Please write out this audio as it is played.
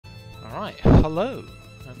Alright, hello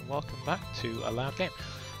and welcome back to a loud game.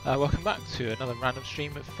 Welcome back to another random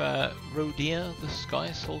stream of Rodea the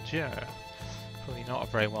Sky Soldier. Probably not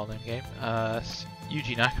a very well known game.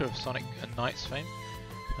 Yuji Naka of Sonic and Knights fame,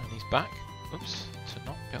 and he's back. Oops, to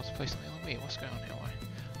not be able to play something on me. What's going on here? Why?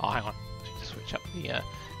 Oh, hang on. I need to switch up the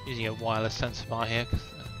using a wireless sensor bar here because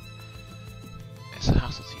it's a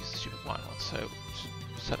hassle to use the stupid wired one. So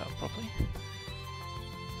just set it up properly. So it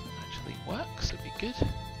actually works. It'd be good.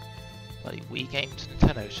 Bloody Wii games,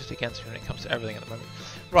 Nintendo is just against me when it comes to everything at the moment.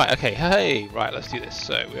 Right, okay, hey, right, let's do this.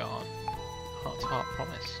 So we are on Heart to Heart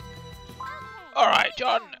Promise. Alright,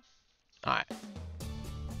 John! Alright.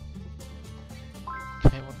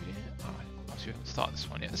 Okay, what do we do here? Alright, obviously we haven't started this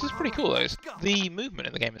one yet. This is pretty cool though. The movement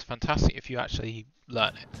in the game is fantastic if you actually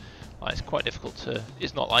learn it. Like, it's quite difficult to,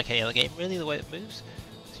 it's not like any other game really, the way it moves.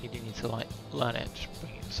 So you do need to like learn it. Just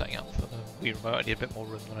bring it, setting up for the Wii remote. I need a bit more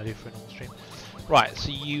room than I do for a normal stream. Right, so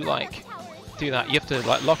you like do that. You have to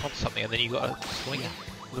like lock onto something, and then you got to swing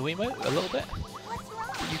the Wiimote a little bit.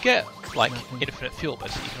 But you get like infinite fuel, but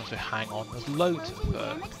so you can also hang on. There's loads of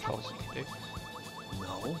controls you can do.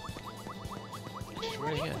 No, which is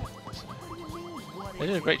really good. So, they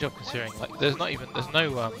did a great job considering like there's no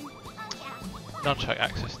nunchuck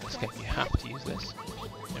access in this game. You have to use this.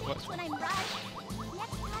 It works well. Yeah,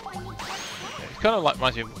 it's kind of like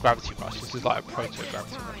reminds me of Gravity Rush. This is like a proto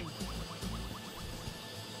Gravity Rush.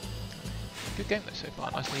 Good game though so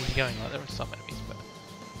far, nice and easy going. Like there are some enemies, but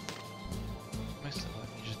most of them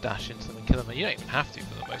you just dash into them and kill them. And you don't even have to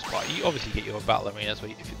for the most part. You obviously get your battle arenas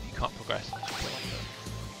where if you can't progress, you just kill them.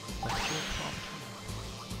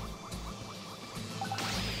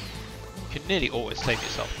 You can nearly always save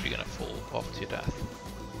yourself if you're going to fall off to your death.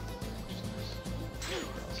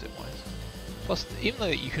 Plus, even though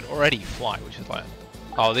you can already fly, which is like,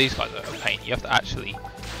 oh, these guys are a pain. You have to actually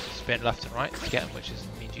spin left and right to get them, which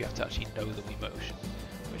means you have to actually know the Wii motion,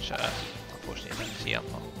 which unfortunately as you can see I'm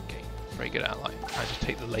not getting very good at. Like I just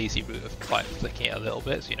take the lazy route of like flicking it a little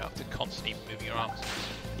bit, so you don't have to constantly moving your arms.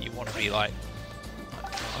 You want to be like,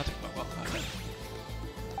 I do quite well at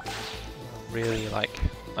that. Really like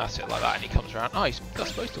that's it like that, and he comes around. Oh, that's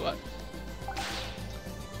supposed to work. What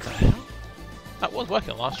the hell? That was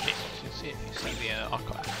working on last stream. You'll see if you see the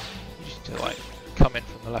archive. You just need to like come in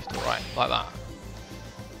from the left or right like that.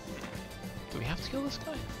 Do we have to kill this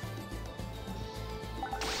guy?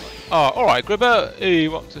 Oh, alright, Gribber! Hey,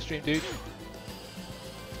 welcome to the stream, dude.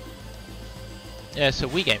 Yeah, it's a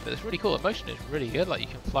Wii game, but it's really cool. The motion is really good, like you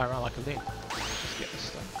can fly around like a loon. Let's get this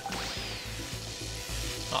stuff.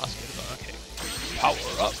 Oh, that's good, but okay. Power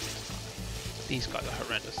up. These guys are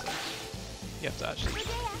horrendous though. You have to actually...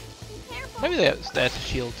 Maybe they're there to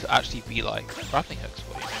shield to actually be like grappling hooks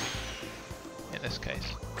for you, maybe. In this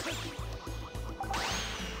case.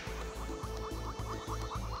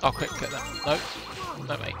 Oh, quick, get that. No,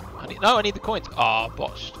 no, mate. I need the coins. Ah,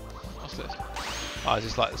 botched. What's this? Oh, is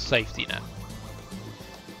this like the safety net?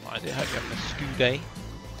 I do hope you're having a skoo day.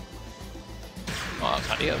 Oh, that's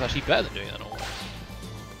handy. That's actually better than doing that normal.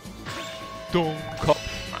 Dong cop.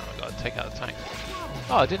 Right, I gotta take out the tank.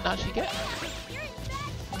 Oh, I didn't actually get it.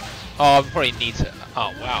 Oh, I probably need to.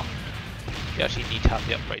 Oh, wow. You actually need to have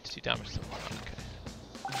the upgrade to do damage to them. Okay.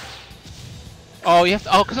 Oh, you have to.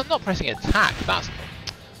 Oh, because I'm not pressing attack. That's.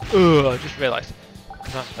 Ugh, I just realised,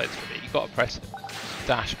 because I haven't played this for a bit, you've got to press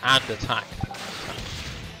dash and attack.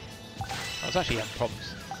 I was actually having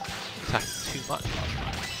problems attacking too much last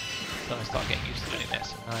time. Then I started getting used to doing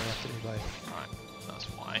this, and now you have to do both. Alright, that's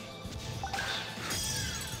why.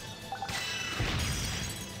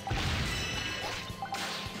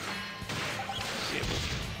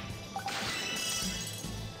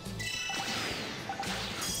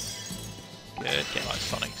 Good, get like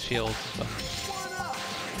Sonic shields and stuff.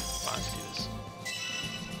 Let's do this.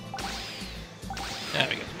 There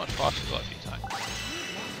we go, it's much faster as well if you attack.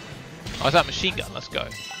 Oh, is that machine gun? Let's go.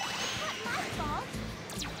 Right,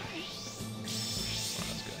 let's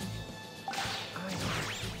go.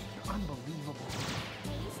 Unbelievable.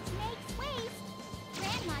 Waste makes waste.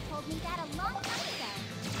 Grandma told me that a long time ago.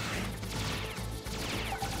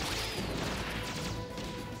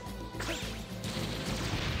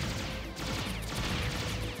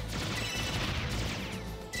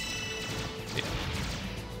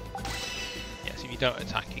 Don't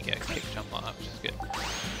attack, you get a kick jump like that, which is good.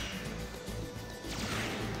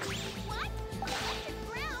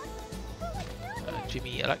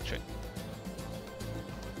 Jimmy Electric.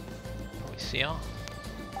 Probably CR.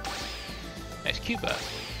 It's Cuba.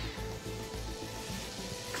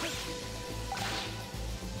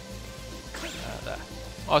 There.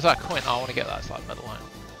 Oh, is that a coin? Oh, I want to get that. It's like metal iron.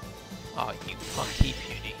 Oh, you funky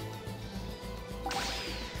puny.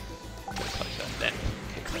 then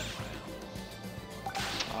kick them.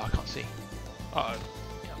 Oh, I can't see. Uh oh.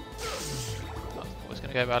 Yeah. That's always going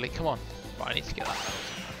to go badly. Come on. Right, I need to get that medal.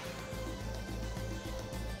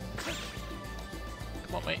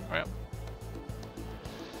 Come on, mate. Hurry up.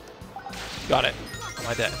 Got it. Am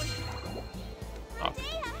I dead? Oh.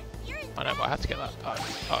 I know, but I had to get that. Oh.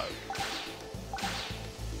 Oh.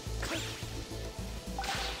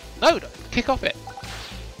 No! Kick off it!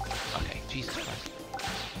 Okay, Jesus Christ.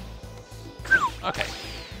 Okay.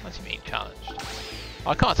 What's he being challenged?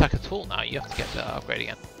 I can't attack at all now. You have to get the upgrade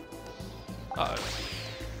again. Uh oh.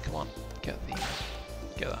 Come on. Get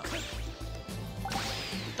that.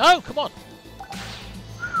 No! Come on!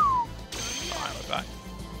 Alright, we're back.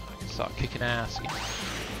 I can start kicking ass again.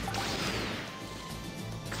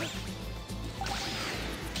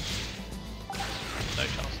 No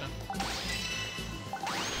chance now.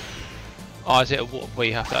 Oh, is it a war where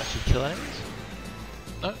you have to actually kill enemies?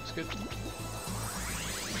 No, it's good.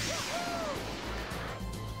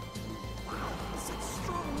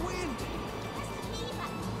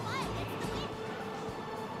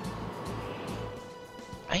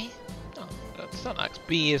 Eh? Oh, that's not nice.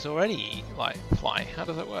 B is already like fly. How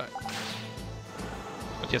does it work?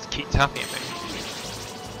 Or just keep tapping it.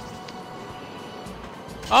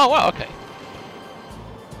 Oh wow, okay.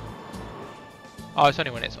 Oh, it's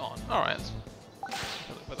only when it's on. Alright, let's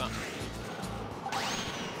look for that.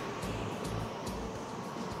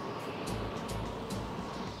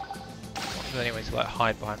 There's any way to like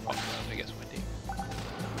hide behind rocks when it gets windy.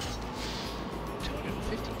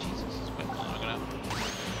 250, Jesus, it's way more than I'm gonna.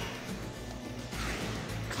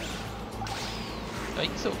 No, you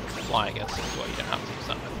can still fly against it as well, you don't have to use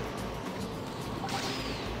that method.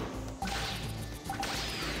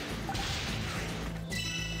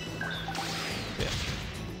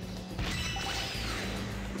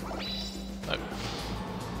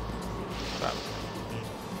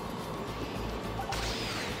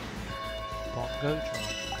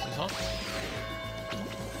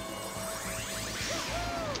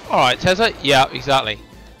 Alright, Tezza? Yeah, exactly.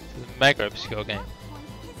 It's a mega obscure game.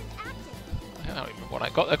 I don't remember when I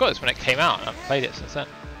got this when it came out, and I've played it since then.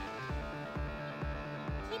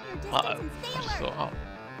 Uh oh. I just thought, oh,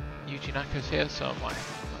 Yuji Nako's here, so am I.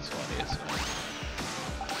 That's what it is.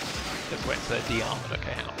 Just wait till they're de-armored.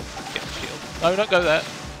 Okay, hang on. Get the shield. No, don't go there.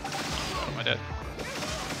 Oh, am I dead?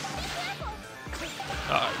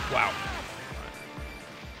 Uh oh, wow.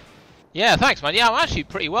 Yeah, thanks, man. Yeah, I'm actually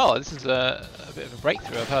pretty well. This is a bit of a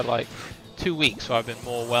breakthrough. I've had like 2 weeks where I've been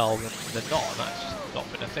more well than not, and that's just not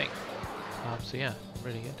been a thing. So yeah,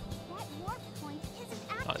 really good. Oh,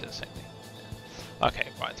 I did the same thing. Okay,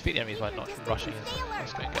 right. Defeat the enemies by not rushing in.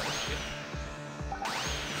 Let's go and get this shield.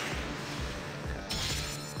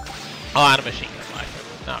 Oh, and a machine gun. Right.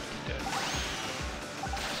 Now we can do it.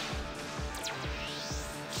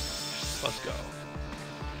 Let's go.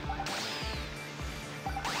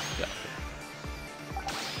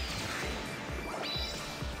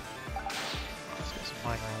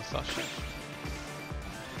 Flying around start shooting.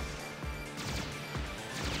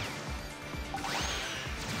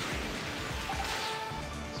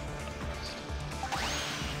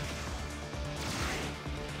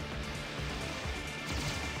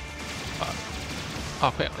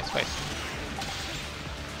 Oh, quick, on space.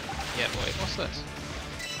 Yeah, wait, what's this?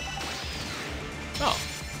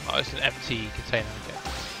 Oh, it's an empty container. Okay.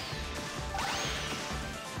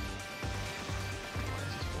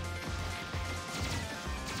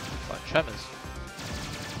 Tremors.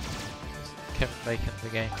 Kevin Bacon the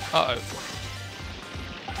game. Uh oh.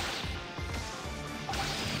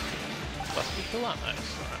 Must be kill that nice.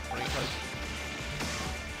 Alright, pretty close.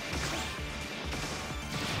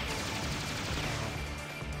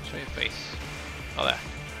 Show your face. Oh, there.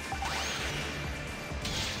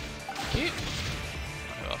 Cute.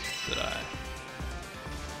 Who else did I?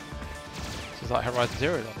 This is like Horizon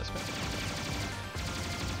Zero on this bit.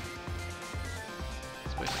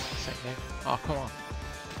 Same game. Oh, come on.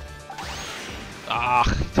 Ah,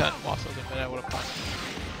 he turned whilst I was in midair, what a pun.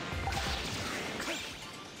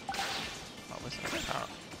 Oh, where's that power?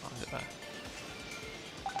 Oh, is it there?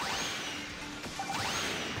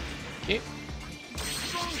 Cute.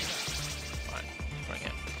 Right, bring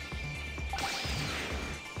it.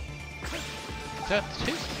 Turn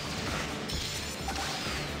 2.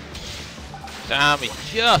 Damn, it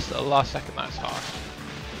just at the last second, that's hard.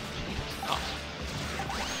 Jesus, oh.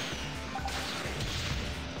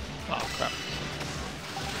 Oh crap.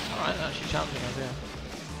 Alright, actually challenging idea.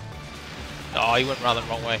 Oh, he went rather the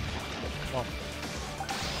wrong way. Come on.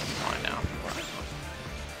 Alright now. Right.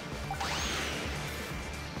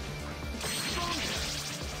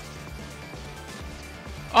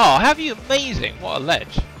 Oh, have you? Amazing! What a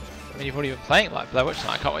ledge. I mean, you've already been playing like Blair Witch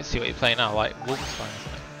tonight. I can't wait to see what you're playing now, like Wolfenstein or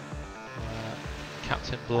something.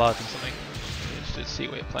 Captain Blood or something. Just to see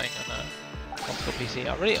what you're playing on console PC.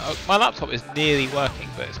 My laptop is nearly working,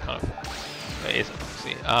 but it's kind of... It isn't,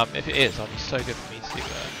 obviously. If it is, it'll be so good for me to do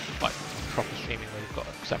like proper streaming where you've got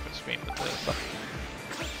a separate screen with the stuff.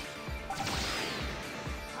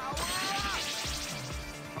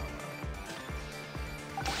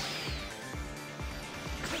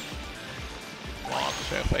 Come on,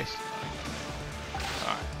 show your face.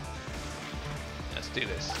 Alright. Let's do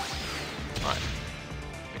this. Alright.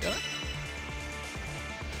 We got it?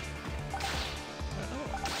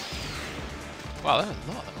 Wow, that was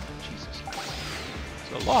a lot of them. Jesus.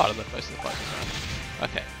 There's a lot of them most of the fights around.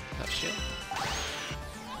 Okay, that's shield.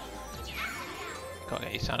 Can't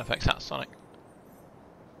get your sound effects out, Sonic.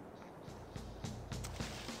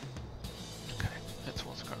 Okay, head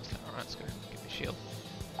towards the crow's Alright, let's go. Give me shield.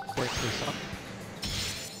 Go to the sun.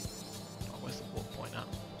 Oh, where's the warp point now?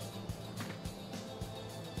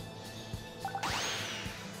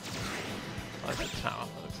 Oh, there's a tower,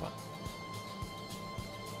 it looks like.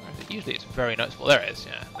 Where is it? Usually it's very noticeable. There it is,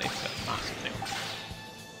 yeah. They've got a massive thing.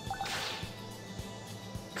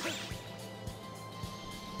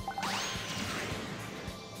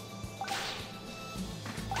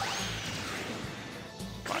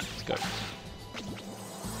 Right, let's go.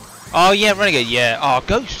 Oh yeah, Renegade, yeah. Oh,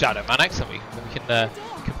 Ghost Shadow, man, excellent. We can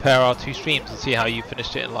compare our two streams and see how you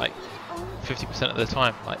finished it in like 50% of the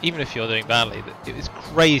time. Like, even if you're doing badly, it's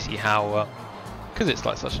crazy how, because it's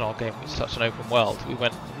like such an old game with such an open world, we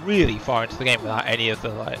went really far into the game without any of the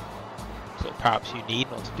like sort of power-ups you need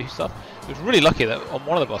in order to do stuff. It was really lucky that on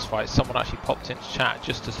one of the boss fights, someone actually popped into chat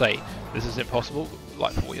just to say this is impossible,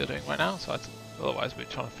 like for what you're doing right now. So otherwise, we're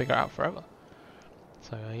trying to figure it out forever.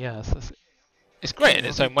 So yeah, it's great in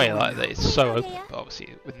its own way, like that it's so open, but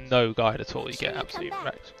obviously with no guide at all, you get absolutely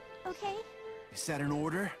wrecked. Okay? Is that an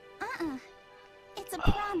order? It's a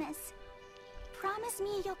promise. Promise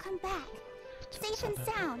me you'll come back. Safe and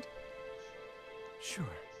sound. Sure.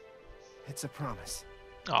 It's a promise.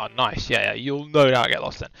 Oh, nice. Yeah, you'll no doubt get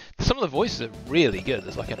lost then. Some of the voices are really good.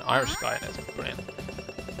 There's like an Irish guy in it. It's brilliant.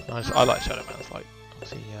 I like Shadow Man. It's like,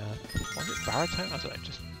 obviously, was it baritone? I don't know,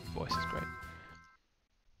 just voice is great.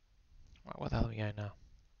 Right, where the hell are we going now?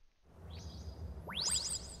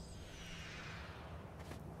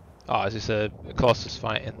 Oh, is this a Colossus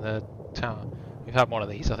fight in the tower? We've had one of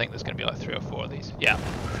these. I think there's going to be like 3 or 4 of these. Yeah.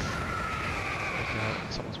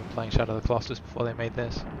 Someone's been playing Shadow of the Colossus before they made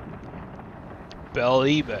this.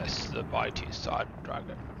 Belibus, the mighty side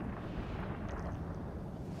dragon.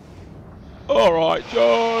 Alright,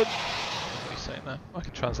 John! What are you saying there? I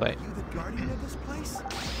can translate. Are you the guardian of this place?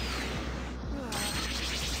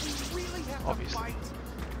 You really have Obviously. to fight.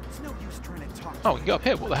 It's no use trying to talk. Oh, we can go up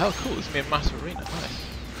here. What the hell? Cool. This is going to be a massive arena. Nice.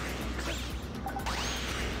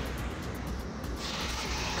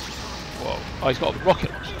 Whoa. Oh, he's got a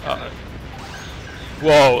rocket launcher. Uh-oh.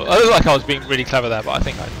 Whoa. I looked like I was being really clever there, but I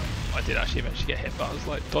think I did actually eventually get hit, but I was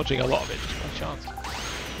like dodging a lot of it just by chance.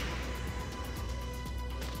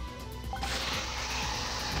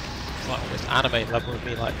 It's like almost anime level of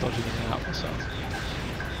me like dodging in and out myself.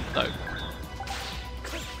 No.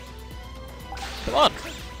 Come on!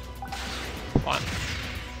 Fine.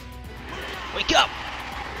 Wake up!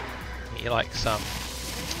 He likes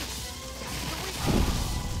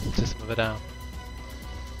System of a Down.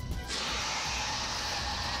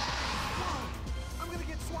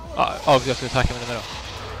 Oh, we have to attack him in the middle.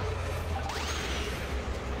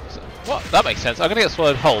 So, what? That makes sense. I'm gonna get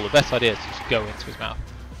swallowed whole. The best idea is to just go into his mouth.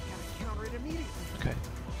 Okay.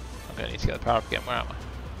 I'm gonna need to get the power up again. Where am I?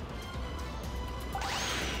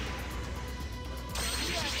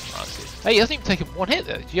 Hey, he doesn't even take him one hit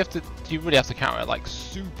though. Do you really have to counter it like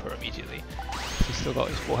super immediately? He's still got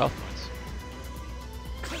his 4 health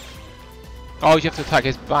points. Oh, you have to attack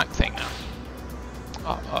his back thing now.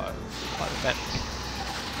 Oh, like the vents.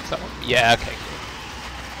 Is that one? Yeah, okay, cool.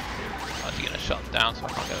 I'm actually gonna shut him down so I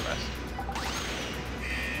can't get the rest.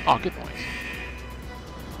 Oh, good points.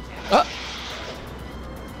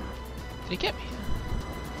 Did he get me?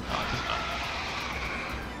 Oh, it doesn't matter.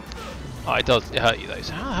 Oh, it does hurt you though,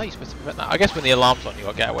 so how are you supposed to prevent that? I guess when the alarm's on you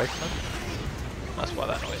gotta get away from them. That's why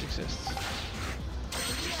that noise exists.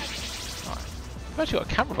 Alright. I've actually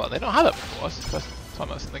got a camera button, they don't have that before, that's the first time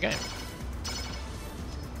that's in the game.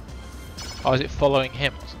 Oh, is it following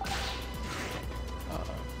him or something?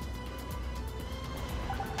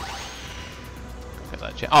 Get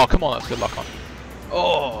that jet. Oh, come on, that's good luck on.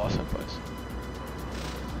 Oh, so close.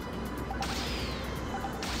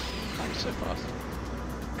 That was so fast.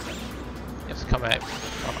 You have to come out.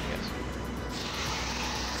 Oh, I guess.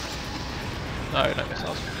 No, no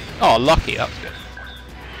missiles. Oh, lucky, that's good.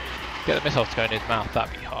 Get the missiles to go in his mouth,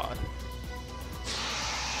 that'd be hard.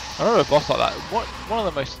 I remember a boss like that. One of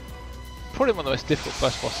the most, probably one of the most difficult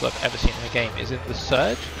first bosses I've ever seen in a game is in The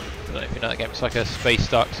Surge. I don't know if you know that game. It's like a space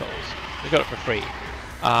Dark Souls. We got it for free,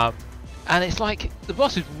 and it's like the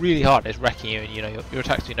boss is really hard. It's wrecking you, and you know your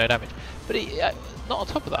attacks do no damage. But not on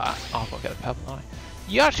top of that. Oh, I've got to get the purple eye.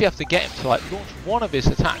 You actually have to get him to like launch one of his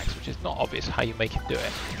attacks, which is not obvious how you make him do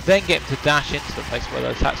it. Then get him to dash into the place where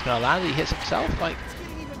the attack's going to land. He hits himself. Like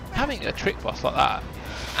having a trick boss like that,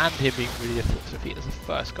 and him being really difficult to defeat as the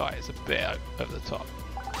first guy is a bit over the top.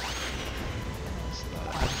 So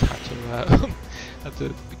I just had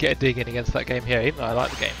to get a dig in against that game here, even though I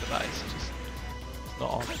like the game, but that is just it's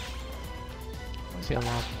not on. Where's the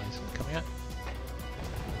alarm noise coming out?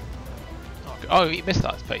 Oh, he missed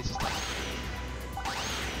that space this time.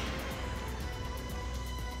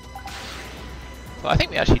 So I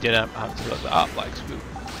think we actually did have to look that up, like, 'cause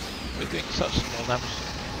we're doing such small damage.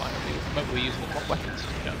 Like, maybe we're using the wrong weapons. You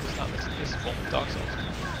don't understand this is a form of Dark Souls.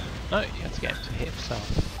 No, you have to get him to hit himself.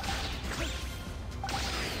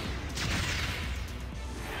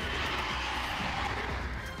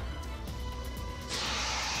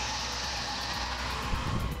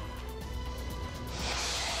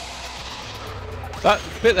 That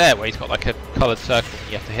bit there where he's got like a coloured circle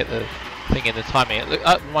and you have to hit the thing in the timing,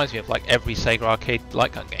 that reminds me of like every Sega arcade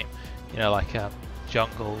light gun game. You know, like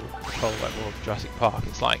Jungle, Patrol, or Jurassic Park.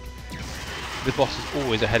 It's like the bosses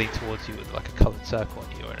always are heading towards you with like a coloured circle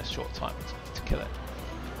and you're in a short time to kill it.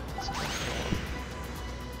 So I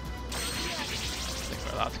think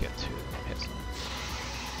we're allowed to get 2 hits on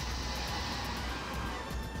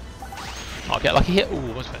it. I'll get lucky hit. Ooh,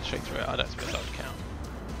 almost went straight through it. I don't suppose that would count.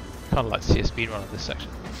 Kind of like to see a speedrun of this section.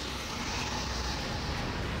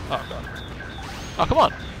 Oh god. Oh, come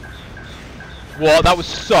on! What? That was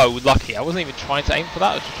so lucky. I wasn't even trying to aim for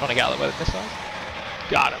that, I was just trying to get out of the way of the missiles.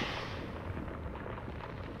 Got him.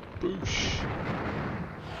 Boosh.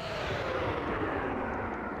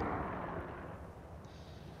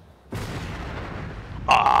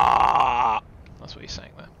 Ah! That's what he's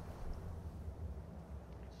saying there.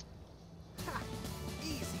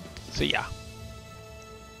 So yeah.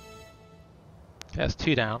 Yeah, it's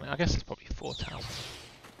 2 down. I guess it's probably 4 down.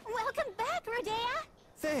 Welcome back, Rodea.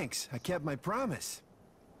 Thanks, I kept my promise.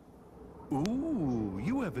 Ooh,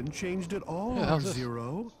 you haven't changed at all, Yeah, how's this?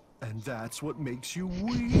 Zero. And that's what makes you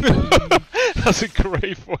weak. That's a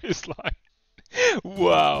great voice line.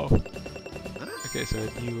 Wow. Okay, so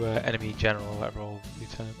a new enemy general, whatever, or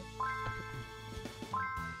lieutenant.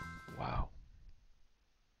 Wow.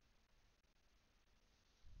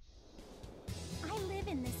 I live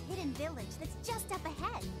in this hidden village that's just up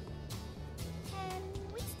ahead. Can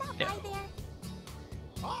we stop by there?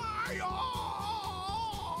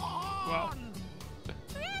 Wow.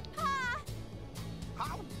 Grandpa!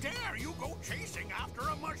 How dare you go chasing after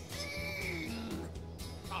a machine?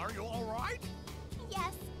 Are you all right?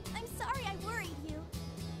 Yes, I'm sorry I worried you.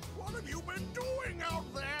 What have you been doing out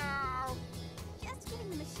there? Just giving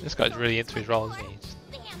the machine. This guy's really into his role, isn't he?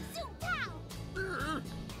 Bam, zoom, pow!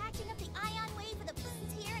 Catching up the ion wave with a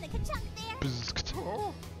buzz here and a ka-chunk there.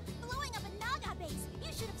 Oh, Blowing up a Naga base.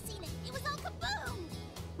 You should have seen it. It was all kaboom!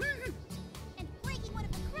 And breaking one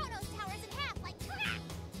of the Chronos towers in half like crap!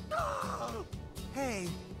 Hey,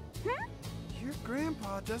 Huh? your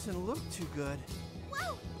grandpa doesn't look too good.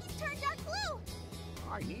 Whoa! He's turned dark blue!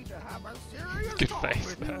 I need to have a serious Good talk face,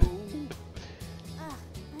 with man. you. Ugh,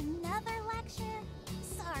 another lecture?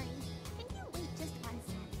 Sorry. Can you wait just 1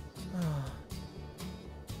 second?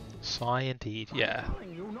 Sigh indeed, yeah.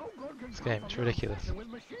 You no good can This come game, from it's ridiculous. obsessing with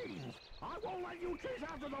machines. I won't let you chase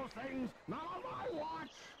after those things. Not on my watch.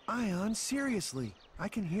 Ion, seriously, I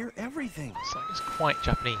can hear everything. It's like it's quite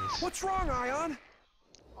Japanese. What's wrong, Ion?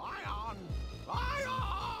 Ion!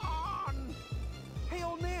 Ion! Hey,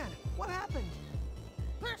 old man, what happened?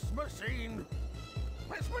 This machine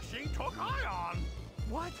took Ion.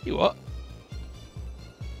 What? You what?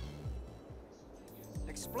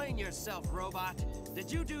 Explain yourself, robot.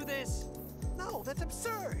 Did you do this? No, that's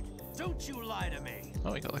absurd. Don't you lie to me.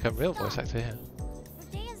 Oh, we got like a real voice actor here.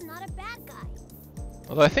 Rodea's not a bad guy.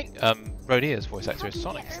 Although I think Rodea's voice actor is He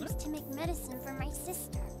helped Sonic, me get isn't it? herbs to make medicine for my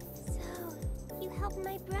sister. So, you helped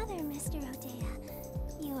my brother, Mr. Rodea.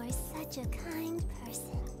 You are such a kind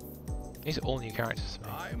person. These are all new characters to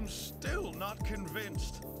me. I'm still not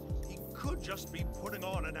convinced. He could just be putting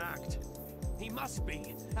on an act. He must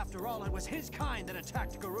be. After all, it was his kind that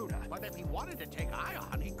attacked Garuda. But if he wanted to take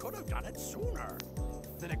Ion, he could have done it sooner.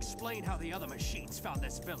 Then explain how the other machines found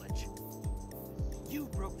this village. You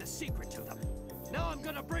broke the secret to them. Now I'm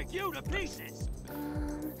gonna break you to pieces.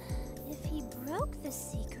 If he a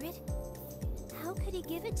secret. How could he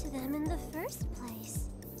give it to them in the first place?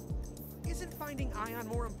 Isn't finding Ion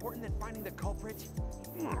more important than finding the culprit?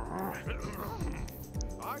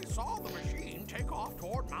 I saw the machine take off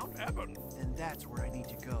toward Mount Eben. Then that's where I need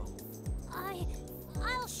to go.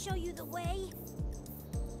 I'll show you the way.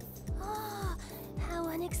 Oh, how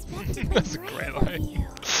unexpectedly That's a brave great of line. you.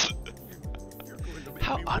 You're going to make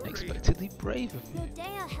How me worry. unexpectedly brave of you.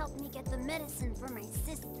 Rodea helped me get the medicine for my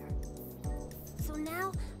sister. So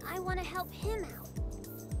now I want to help him out.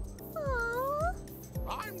 Aww.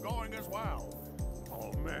 I'm going as well.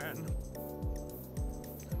 Oh man,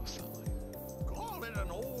 What's that like? call it an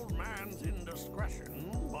old man's indiscretion,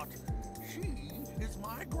 but she is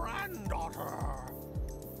my granddaughter.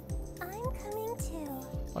 I'm coming too.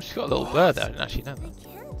 Oh, she's got a little bird there. I didn't actually know I that.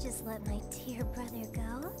 can't just let my dear brother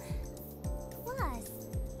go. Plus,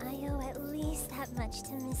 I owe at least that much to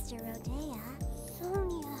Mr. Rodea.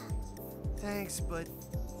 Sonia. Thanks, but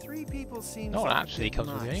 3 people seems No one like a actually bit comes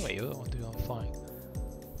with you much. anyway. You're the one doing all the flying.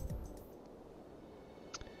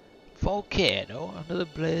 Volcano under the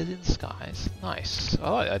blazing skies. Nice. I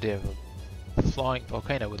like the idea of a flying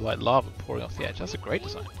volcano with like lava pouring off the edge. That's a great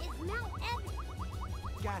design. Is Mount Eben.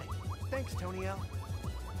 Got it. Thanks, Toniel.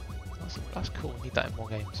 That's cool. We need that in more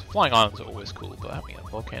games. Flying islands are always cool, but having a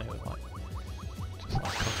volcano with like just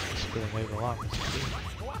like constantly spilling over lava is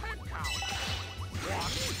cool. Go ahead, count.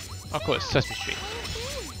 Of course, Sesame Street.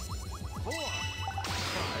 4,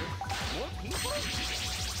 5, more people?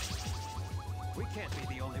 We can't be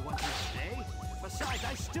the only ones who stay. Besides,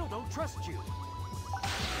 I still don't trust you.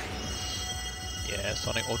 Yeah,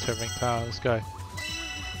 Sonic Auto Ring Power. Let's go.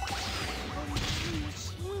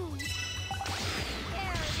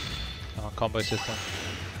 Come on, combo system.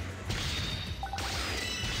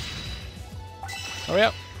 Hurry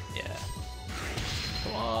up! Yeah.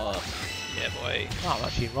 Come on! Yeah, boy. Oh, I'm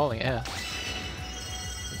actually rolling air.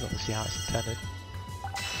 That's obviously how it's intended.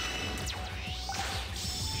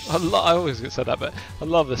 I always get said that, but I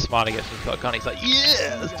love the smile he gets when he's got a gun. He's like,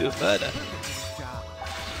 yeah, let's do a murder. Good job.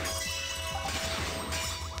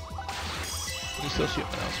 Can you still shoot him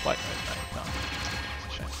without spike mode? No, you can't. It's a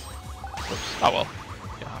shame. Oops. Oh well.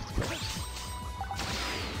 You don't have to kill him.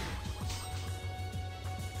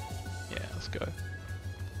 Yeah, let's go.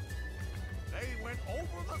 They went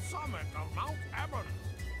over the summit of Mount Eben.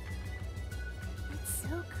 It's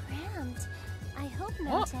so cramped. I hope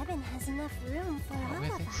Mount Eben has enough room for What all do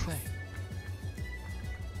you of think us. say?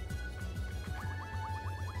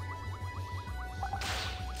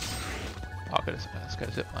 Oh, goodness, let's go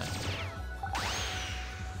zip line.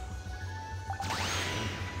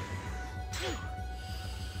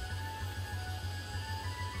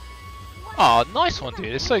 Oh, nice one, dude.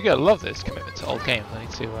 It's so good. I love this commitment to old games. I need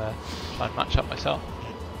to try and match up myself.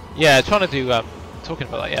 Yeah, trying to do, talking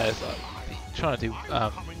about that, yeah, it's, trying to do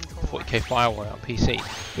 40k Firewall on PC.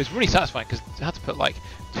 It was really satisfying because I had to put like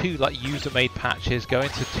 2 like user-made patches, go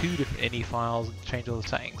into 2 different INI files and change all the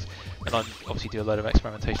settings, and then obviously do a load of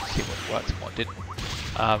experimentation to see what worked and what didn't.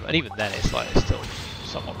 And even then, it's still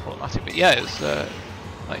somewhat problematic. But yeah, it was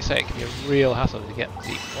like you say, it can be a real hassle to get them to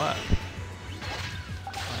even work.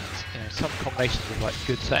 And, you know, some combinations of like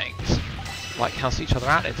good settings like cancel each other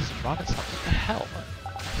out. It doesn't run. It's like, what the hell?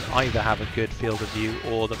 You can either have a good field of view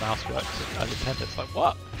or the mouse works as intended. It's like,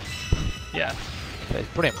 what? Yeah, it's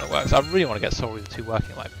brilliant when it works. I really want to get Soul Reaver 2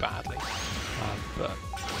 working like badly, but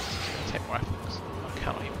it's going to take more effort because I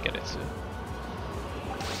cannot even get it to.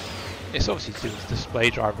 It's obviously to do with the display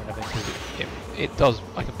driver and everything because it does.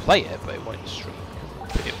 I can play it, but it won't stream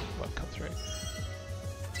because the video won't come through.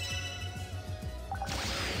 By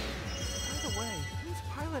the way, who's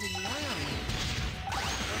piloting the Ion?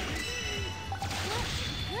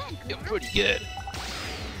 Good, You're Grant. pretty good.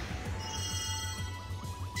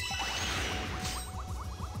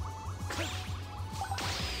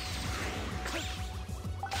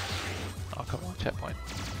 Oh, come on, checkpoint.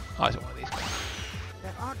 Oh, is it one of these guys?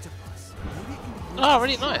 That octopus. Maybe it can be used Oh, as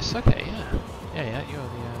really a nice. sword. Okay, yeah. Yeah, you're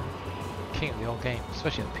the king of the old game,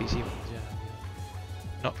 especially the PC ones, yeah.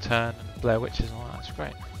 Nocturne and Blair Witches and all that, that's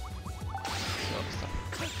great. Sort of stuff.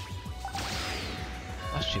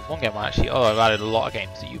 Actually, one game I've added a lot of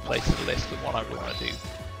games that you played to the list, but one I really want to do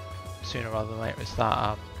sooner rather than later is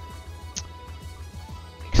that,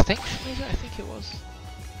 Extinction, is it? I think it was.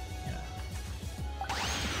 Yeah.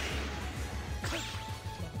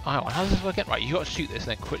 Oh, hang on, how does this work again? Right, you got to shoot this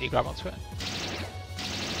and then quickly grab onto it.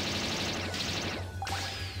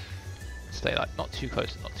 Stay like not too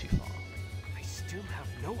close and not too far. I still have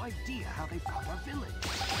no idea how they found our village.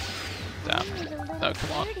 Damn. Only the little No,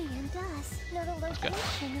 come on. birdie and us know the Let's go.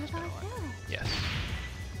 location of our village. Yes.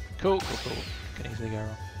 Cool. Can easily go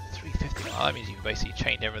wrong. 350. Well, that means you basically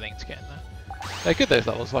chained everything to get in there. They're good, those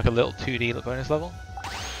levels, like a little 2D bonus level.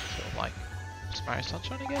 Sort of like Mario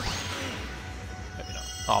Sunshine, I guess? Maybe not.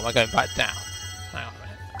 Oh, am I going back down? Hang on a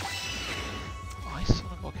minute. Ice?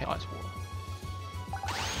 Okay, ice water.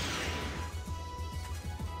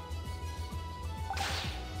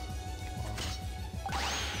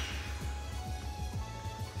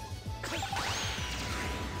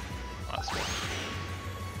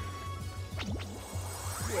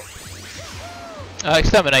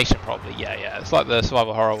 Extermination, probably. Yeah. It's like the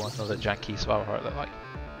survival horror one, or the janky survival horror that like.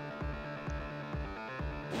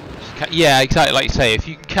 Yeah, exactly. Like you say, if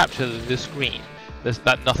you can capture the screen,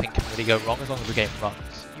 that nothing can really go wrong as long as the game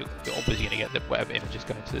runs. You're obviously going to get whatever images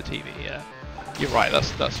going to the TV. Yeah, you're right.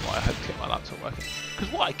 That's why I hope to get my laptop working.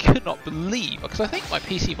 Because what I could not believe, because I think my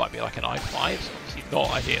PC might be like an i5, so obviously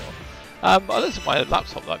not ideal. But I looked at my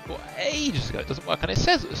laptop that I bought ages ago. It doesn't work, and it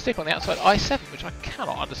says a sticker on the outside i7, which I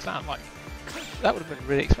cannot understand. Like. That would have been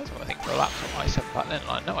really expensive, I think, for a laptop i7 back then.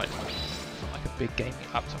 I know it's not like a big gaming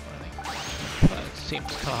laptop or anything. It seems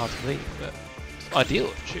kind of hard to believe, but it's ideal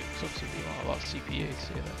to shoot. Because obviously you want a lot of CPUs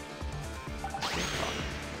to get the stream card.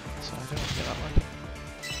 So I don't want to get that working.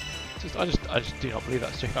 I just do not believe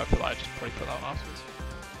that sticker. I feel like I just probably put that on afterwards.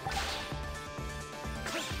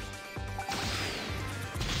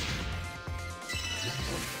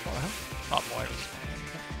 What the hell? Oh, Moira's.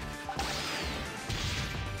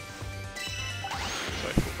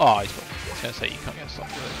 Oh, he's got. I was going to say you can't get stuck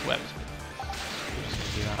with those webs, but you're just going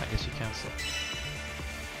to do that. I guess you can still.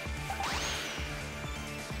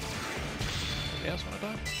 Anybody else want to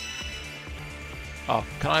die? Oh,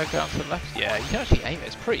 can I go out to the left? Yeah, you can actually aim it.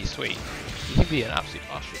 It's pretty sweet. You can be an absolute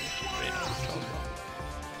master if you really know control as well.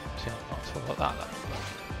 See, I'm not talking about that.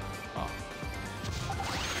 Oh.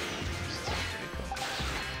 This is pretty cool.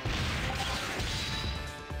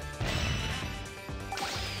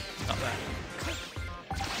 Not there.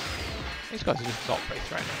 These guys are just not very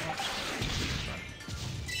threatening. Easily threatening.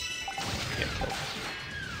 Get killed.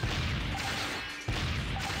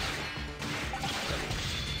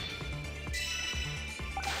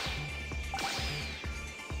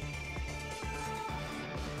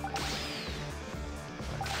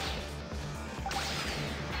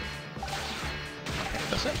 Okay,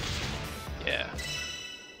 that's it. Yeah.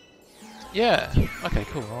 Yeah. Okay,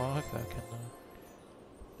 cool. Well, I hope that can.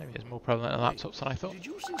 Maybe it's more prevalent in laptops than I thought. Did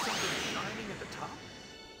you see something shining at the top?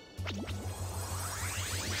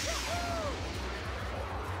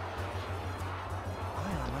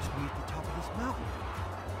 Ion must be at the top of this mountain.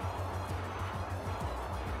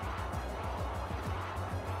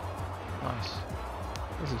 Nice.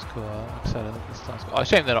 This is cool. Like I said, this sounds cool. Oh,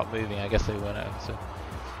 shame they're not moving. I guess they weren't able to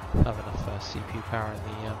have enough CPU power in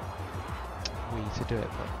the Wii to do it,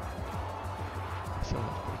 but still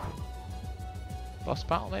looks pretty cool. Boss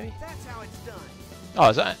battle, maybe? That's how it's done. Oh,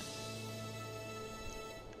 is that it?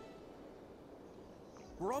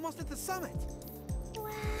 We're almost at the summit.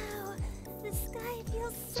 Wow, the sky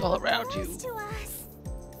feels It's so all around close you. to us.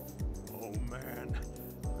 Oh man,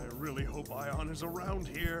 I really hope Ion is around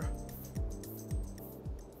here.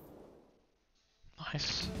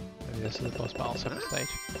 Nice. Maybe this is the boss battle 7th stage.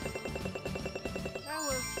 That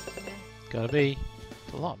was... Gotta be.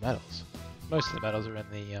 It's a lot of medals. Most of the medals are in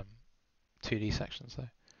the 2D sections though,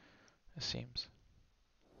 it seems.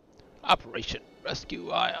 Operation Rescue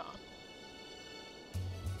Ion.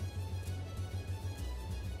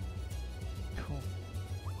 Cool.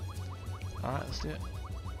 Alright, let's do it.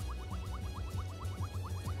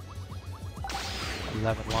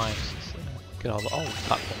 11 lives. Get all the old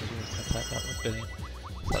platforms with that 1 billion.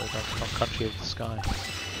 It's like they've gone from Country of the Sky.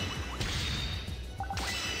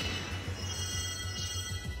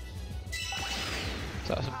 So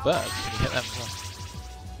that's some birds. Can you hit them as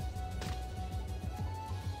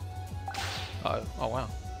well? Oh wow.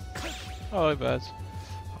 Oh, birds.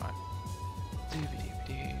 Alright.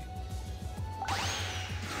 Doobie-doobie-doo.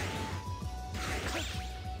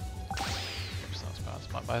 Oops, that's bad. That's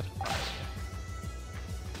my bad. Right, yeah.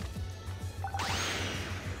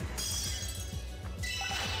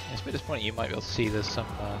 It's a bit disappointing. You might be able to see there's some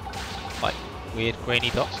like weird grainy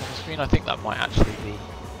dots on the screen. I think that might actually be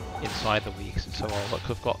inside the Wii because it's so old. Look,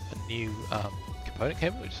 I've got a new component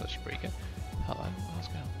cable, which is actually pretty good. Hello, what's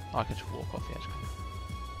going on? Oh, I can just walk off the edge.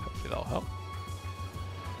 Hopefully that'll help.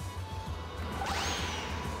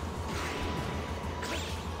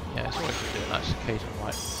 Yeah, it's always been doing that, just occasional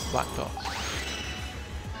white black dots.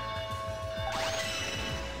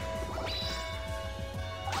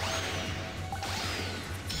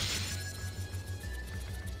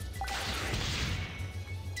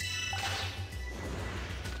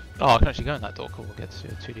 Oh, I can actually go in that door. Cool, we'll get to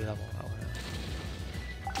a 2D level that way.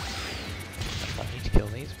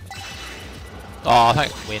 Oh,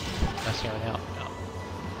 thanks wind messing everything up. No.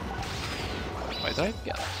 Wait, did I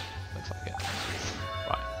get that? Looks like it.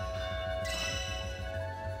 Right.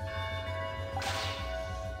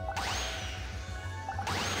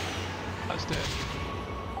 Let's do it.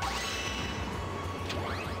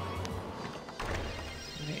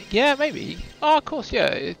 Yeah, maybe. Oh, of course, yeah.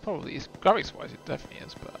 It probably is. Graphics-wise, it definitely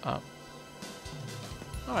is. But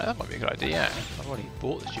alright, that might be a good idea. Yeah, I've already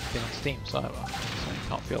bought this stupid thing on Steam, so I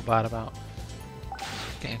can't feel bad about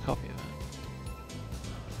getting a copy of it.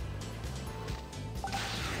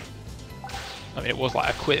 I mean, it was like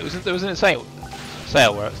a quid. There was an insane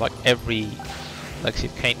sale where it was like every Legacy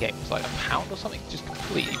of Kain game was like £1 or something, just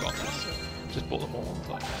completely wrong. So just bought them all. It's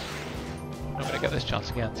like, I'm not gonna get this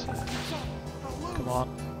chance again. So come on.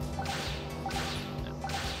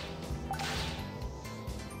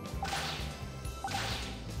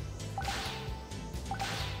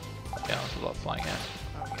 Yeah, that's a lot of flying out.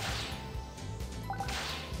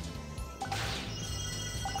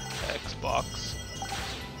 Xbox.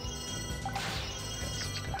 Let's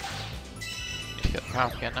just go. Need to get the power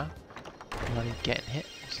up again now. I'm not even getting hit.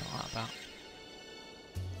 What's that about?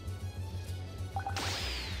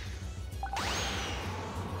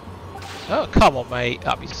 Oh, come on, mate.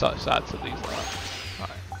 That'd be so sad to lose that.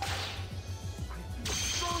 Right.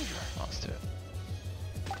 Let's do it.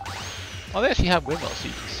 Oh, they actually have windmills so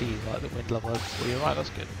you can see like the wind level. Well, you're right,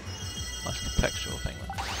 that's good. Nice contextual thing there.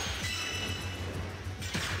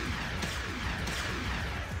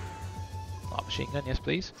 Machine gun, yes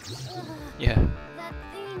please. Yeah. That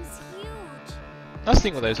thing's huge. That's the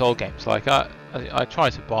thing with those old games. Like I try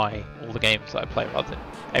to buy all the games that I play rather than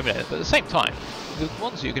emulate them, but at the same time, the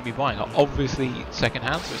ones you're going to be buying are obviously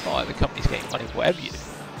second-hand, so it's not like the company's getting money for whatever you do.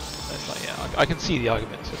 So it's like, yeah, I can see the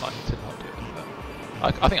arguments to like to not do it,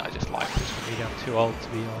 but I think I just like this for me. I'm too old to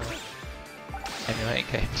be emulating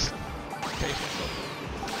games.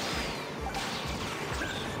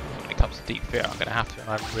 When it comes to Deep Fear, I'm going to have to, and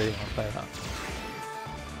I really want to play that.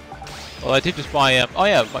 Well, I did just buy, oh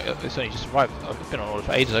yeah, it's only just arrived. I've been on order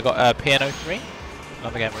for ages. I got Piano 3,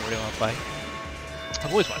 another game I really want to play.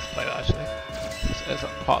 I've always wanted to play that actually. It's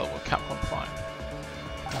like part of what Capcom Prime.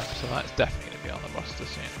 So that's definitely going to be on the roster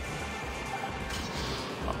soon.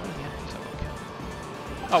 Oh, where are the enemies I've got killed?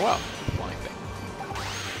 Oh wow, flying thing.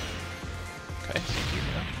 Okay, so you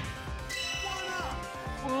know.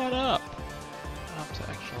 What up? Up to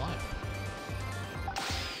extra life.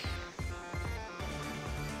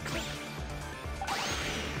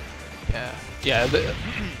 Yeah.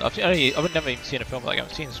 I've never even seen a film like that.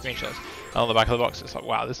 I've seen the screenshots, and on the back of the box, it's like,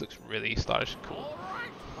 wow, this looks really stylish and cool.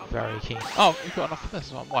 Very keen. Oh, we've got enough for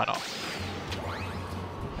this one. Why not? I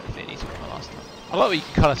think it needs to be the last time. I like that you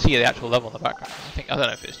can kind of see the actual level in the background. I don't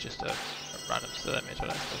know if it's just a random still image, or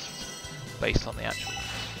if it's based on the actual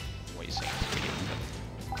what you're seeing.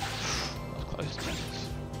 That was close. Jesus.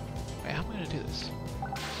 Wait, how am I going to do this?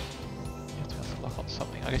 You have to lock on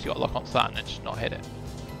something. I guess you got to lock onto that and then just not hit it.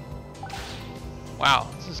 Wow,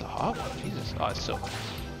 this is a hard one. Jesus. Oh, it's silver.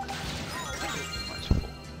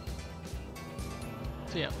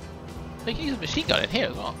 So yeah, they can use a machine gun in here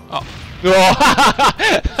as well. Oh,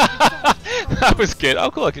 that was good.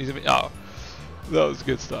 Oh, cool. I can use a. Oh, that was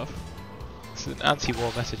good stuff. It's an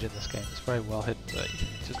anti-war message in this game. It's very well hidden, but you can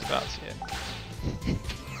just about see it.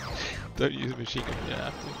 Don't use a machine gun if you don't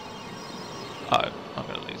have to. Oh, I'm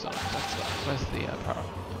gonna lose that. Where's the power?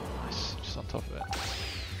 Nice, just on top of it.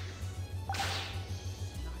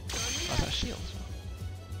 Oh, that shield as well.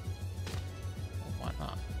 Oh, why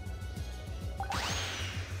not?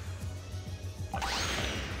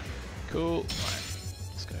 Cool. Right,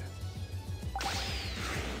 let's go.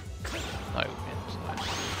 No, wins, nice.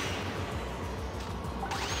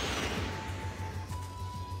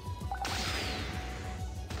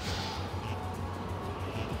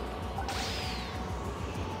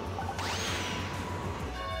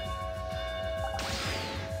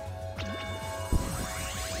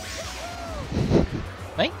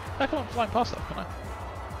 Mate, how come I'm flying past that, can I?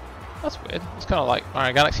 That's weird. It's kind of like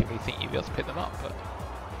Mario Galaxy where you think you'd be able to pick them up, but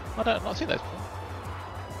I've not seen those before.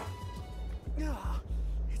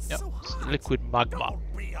 Yep, it's liquid magma.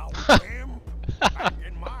 Don't be a wimp. Back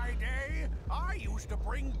in my day, I used to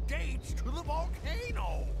bring dates to the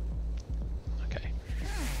volcano. Okay.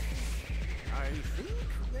 I think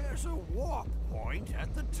there's a warp point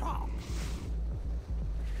at the top.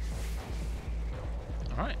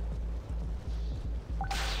 Alright.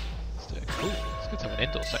 Let's do it. Cool. It's good to have an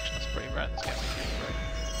indoor section. That's pretty rare in this game.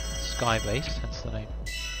 Sky based, hence the name.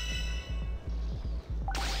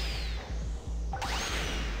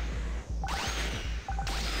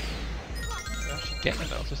 getting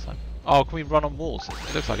medals this time. Oh, can we run on walls?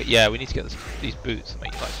 It looks like it. Yeah, we need to get these boots that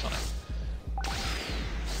make you like Sonic.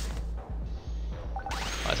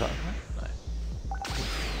 Is that no.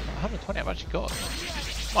 120 I've actually got.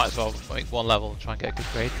 Might as well make one level and try and get a good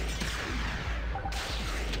grade.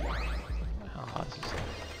 How hard is this?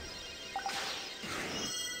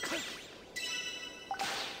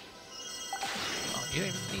 Oh, you don't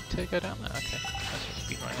even need to go down there. Okay, that's what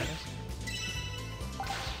speed running is.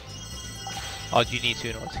 Oh, do you need to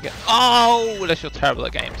in order to get? Oh, unless you're terrible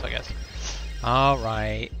at games, I guess. All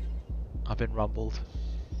right, I've been rumbled.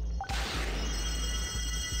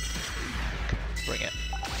 Bring it.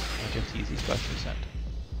 Why do you have to use these guys to ascend?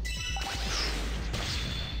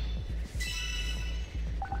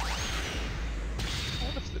 I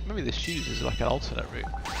wonder if maybe the shoes is like an alternate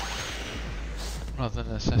route rather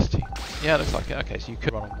than a necessity. Yeah, it looks like it. Okay, so you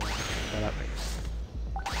could run on more than that route.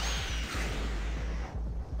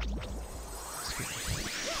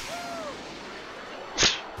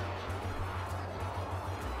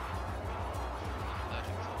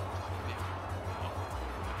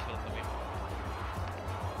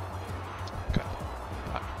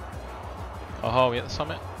 Oh, we at the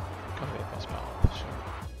summit? Gotta be a boss battle, for sure.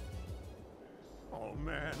 Oh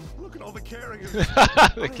man, look at all the carriers.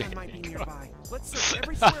 Ion might be nearby. Let's search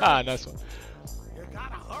every square. Nice one. You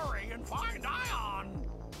gotta hurry and find Ion.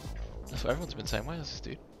 That's what everyone's been saying. Where's this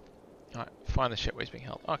dude? Alright, find the ship where he's being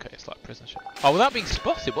held. Okay, it's like prison ship. Oh, without being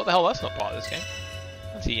spotted? What the hell? That's not part of this game.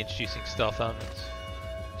 That's he introducing stealth elements.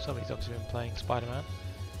 Somebody's obviously been playing Spider-Man.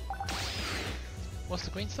 What's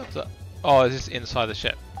the green stuff? Is that? Oh, is this inside the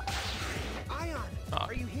ship? Oh.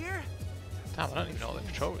 Are you here? Damn, I don't even know what the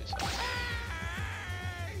control is.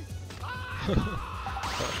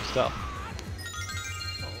 Stuff.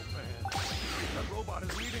 Oh man, that robot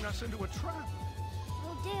is leading us into a trap.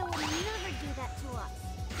 Rodea would never do that to us.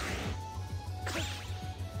 Okay.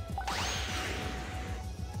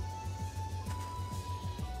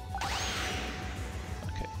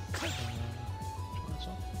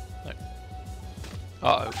 No.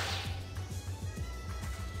 Uh-oh.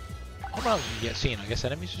 How about you get seen? I guess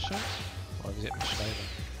enemies are showing? Or is it mission over?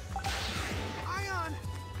 Ion!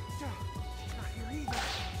 She's not here either.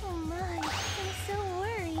 Oh my, I'm so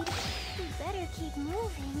worried. We better keep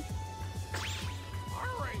moving.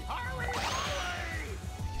 Hurry, hurry, hurry!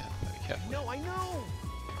 Be careful. No, I know!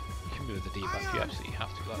 You can move the D button if you absolutely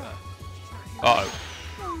have to like that. She's not here. Uh-oh.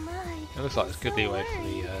 Oh my. It looks like there's good so leeway for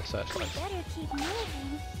worried. the searchlights. We better keep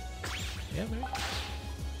moving. Yeah, maybe.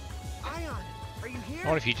 Ion, are you here? I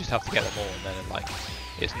wonder if you just have to get them all and then like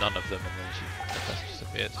it's none of them and then the person just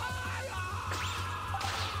appears.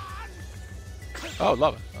 Oh,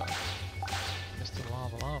 lava. Oh. Mr.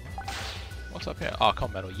 Lava. What's up here? Oh,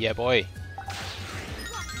 combat medal. Yeah, boy.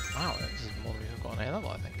 Wow, this is more than we've got on A level,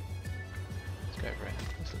 I think. Let's go over here.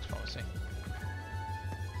 This looks promising.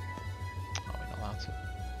 Oh, we're not allowed to.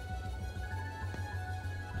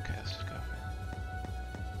 Okay, let's just go over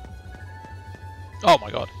here. Oh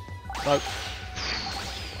my god. Nope.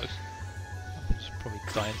 Close. I should probably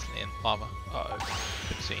die instantly in lava. Uh-oh.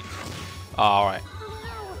 Good scene. Oh, alright.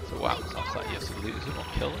 So wow, it's not like you have to lose it or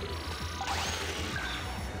kill it.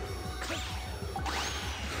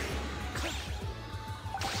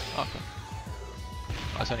 Okay.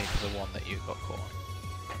 That's only for the one that you got caught on.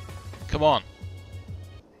 Come on!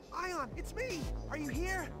 Ion, it's me! Are you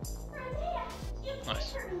here?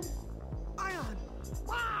 Nice. Ion!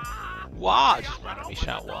 Wow! Just randomly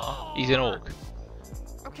shout wow. He's an orc.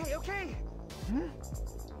 Okay, okay!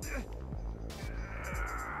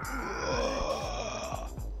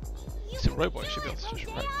 It's a robot, he should be able to just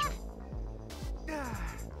run through.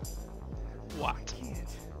 What?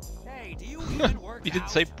 Can't. Hey, do you even work You didn't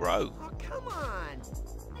out? say bro. Oh, come on!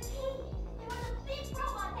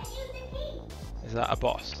 Is that a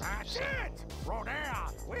boss? That's it!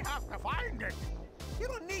 Rodea, we have to find it! You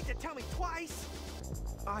don't need to tell me twice!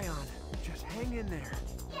 Ion, just hang in there.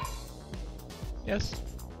 Yes.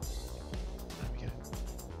 There we go.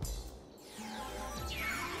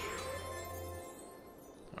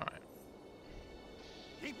 Alright.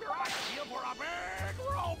 Keep your eyes peeled for a big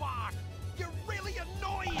robot! You're really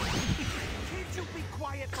annoying! Can't you be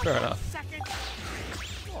quiet for Fair 1 enough. second?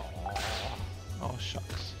 Oh,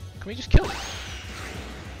 shucks. Can we just kill them?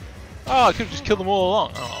 Oh, I could have just killed them all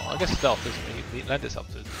along. Oh, I guess stealth doesn't really lend itself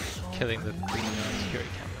to killing the security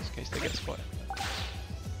cameras in case they get spotted.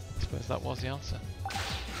 I suppose that was the answer.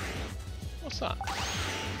 What's that?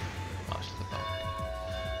 Oh, it's just a bug.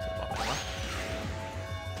 It's a bug.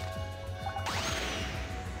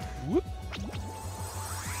 Whoop!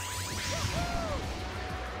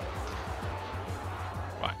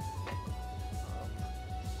 Right.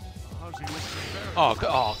 How's he looking there? Oh,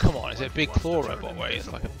 oh, come on! Is it a big claw robot where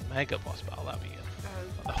it's like a mega boss battle? That'd be good.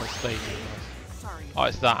 Like the whole stage. Sorry. Oh,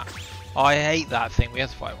 it's that. Oh, I hate that thing. We had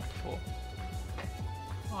to fight one before.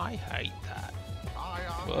 I hate that.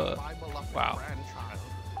 But, wow.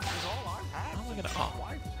 How am I gonna?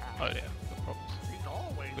 Oh yeah, no problems.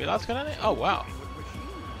 Wait, that's gonna. Oh wow.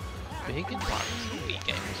 Big environment. Sweet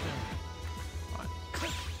game. Right.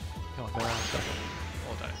 Come on, go around the circle.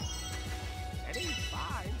 Or don't.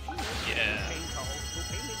 Yeah.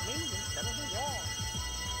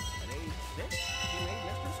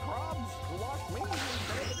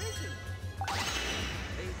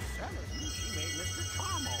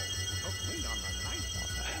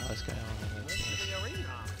 What's going on in this?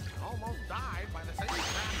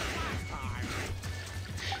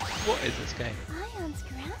 What is this game? Ion's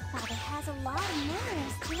grandfather has a lot of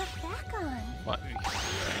memories to look back on. What? I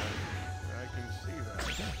can see that.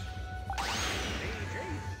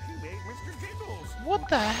 What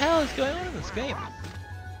the hell is going on in this game?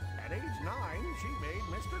 At age 9, she made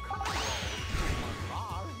Mr. Conroe.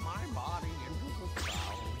 Massage my body into the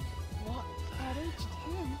cloud. What? At age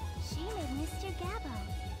 10, she made Mr. Gabbo,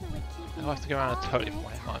 who would keep I have to go around a totally different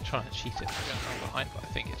way. I'm trying to cheat it. I'm going behind, but I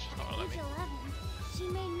think it's just not gonna let Age me. 11, she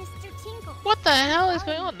made Mr. Tinkle. What the hell is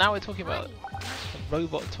going on? Now we're talking about the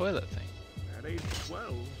robot toilet thing. At age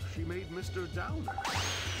 12, she made Mr. Downer.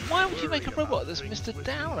 Why would you make a robot that's Mr.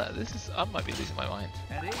 Downer? This is. I might be losing my mind.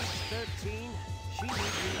 At age 13, she made me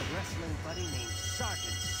a wrestling buddy named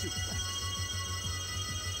Sergeant Suplex.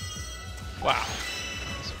 Wow.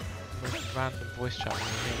 That's the most random voice chat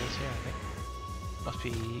here is here, I think. Must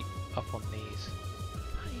be up on these.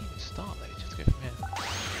 How do you even start though? Just go from here.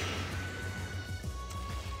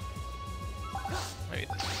 Maybe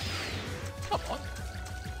this. Come on.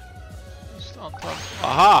 Just on top.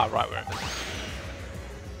 Aha! Right, we're in business.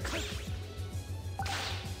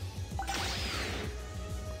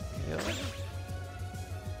 The other way?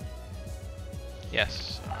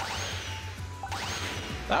 Yes.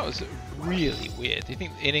 That was really weird. Do you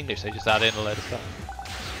think in English they just add in a load of stuff?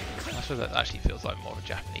 I suppose that actually feels like more of a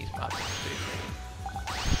Japanese map thing to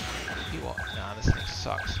do. You what? Nah, this thing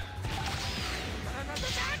sucks. I'm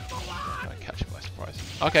trying to catch it by surprise.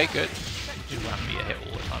 Okay, good. You ran me a hit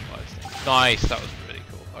all the time by this thing. Nice, that was really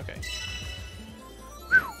cool. Okay.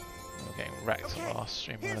 We're getting wrecked on the last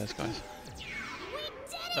stream by those guys.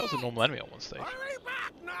 That was a normal enemy on one stage. Hurry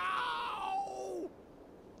back now!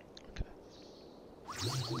 Okay.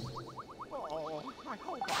 Oh, I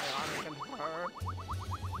hope Ion isn't hurt.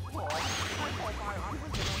 Oh, I hope Ion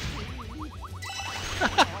isn't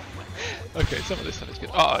Okay, some of this stuff is good.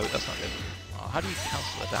 Uh oh, that's not good. Oh, how do you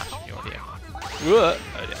cancel the dash when you're already in? Whoa!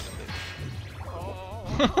 Oh,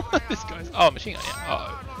 yeah, this guy's. Oh, machine gun, yeah. Uh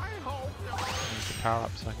oh. I need to power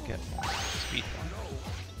up so I can get more speed.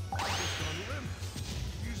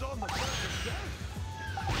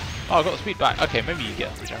 Oh, I got the speed back. Okay, maybe you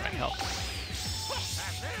get regenerate health.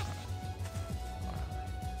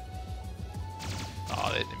 Oh,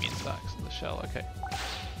 the immune stacks in the shell. Okay.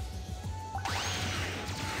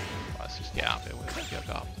 Let's just get out of here with it.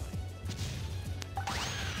 Go up.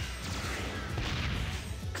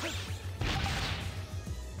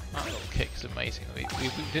 That little kick is amazing. We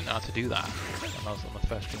didn't know how to do that when I was on the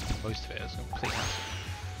first stream for most of it. It was a complete hassle.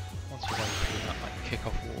 Once you know how to do that, like kick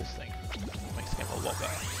off walls thing, it makes the game a lot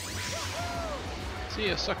better. See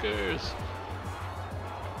ya, suckers!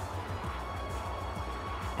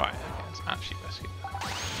 Right, okay, it's actually best to get that.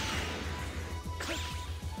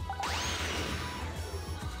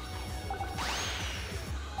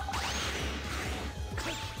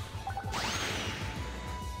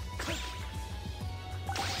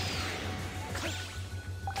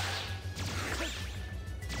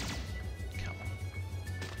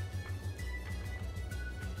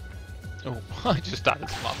 Oh, I just added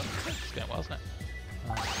some armor. It's going well, isn't it?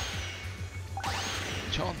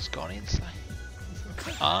 John's gone inside.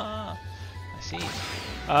 Ah, I see.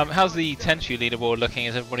 How's the Tenchu leaderboard looking?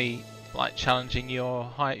 Is everybody like challenging your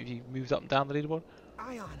height? Have you moved up and down the leaderboard?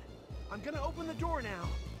 Ion, I'm gonna open the door now.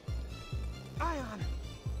 Ion,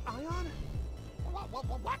 Ion,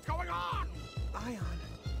 What's going on? Ion.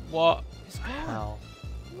 What It's the gone. hell?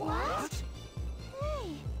 What?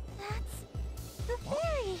 Hey, that's the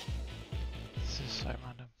fairy. This is so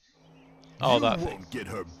random. Oh, that You thing. won't get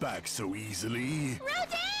her back so easily.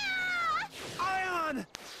 Rodea! Ion!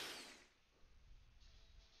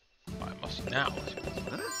 Right, must be now.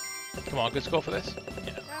 Come on, good score for this.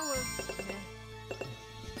 Yeah. That was...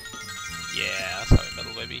 Yeah, that's how we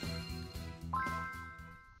medal, baby.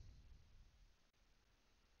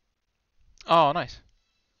 Oh, nice.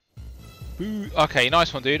 Boo. Okay,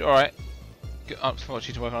 nice one, dude. Alright. Up to watch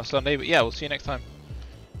you to work on a Sunday, but yeah, we'll see you next time.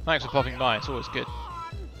 Thanks for popping by, it's always good.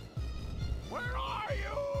 Where are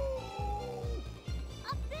you?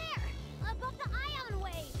 Up there! Above the ion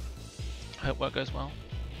wave! Hope work goes well.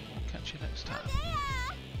 Catch you next time.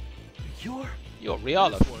 Yeah! You're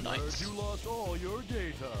Riala This from one Knights. heard you lost all your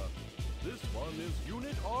data. This one is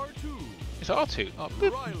Unit R2. It's R2. Oh,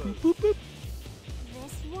 boop, Rylus. boop, boop, boop.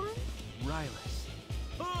 This one? Rylus.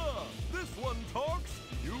 Ah, this one talks,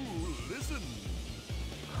 you listen.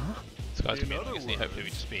 This guy's In gonna be other annoying, isn't he? Hopefully we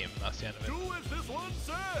words, just beat him and that's the end of it. Do as this one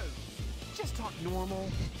says. Just talk normal.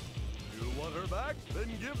 You want her back? Then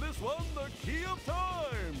give this one the key of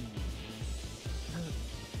time.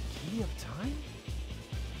 Key of time?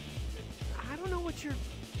 I don't know what you're...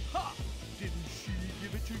 Ha! Didn't she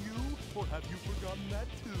give it to you? Or have you forgotten that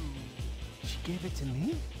too? She gave it to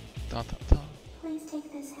me? Dun, dun, dun. Please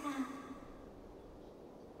take this half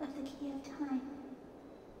of the key of time.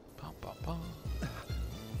 Bum, bum, bum.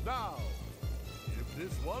 Now, give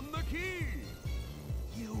this one the key.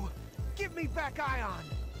 You... Give me back Ion!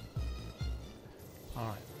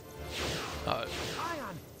 Alright. Uh-oh.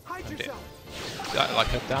 Ion, hide Oh dear. yourself! Is that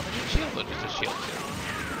like a damaging shield or just a shield?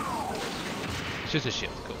 It's just a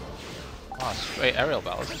shield, cool. Ah, straight aerial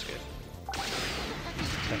battle, this is good.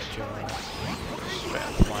 Test your straight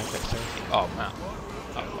up flying dexterity. Oh man.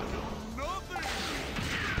 Oh Nothing.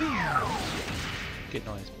 good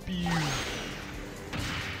noise.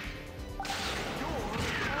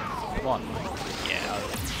 Come on. Yeah.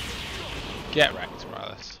 Get wrecked,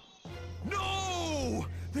 Rylus. No!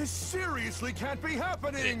 This seriously can't be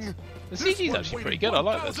happening. The This CG is one actually waited pretty good. I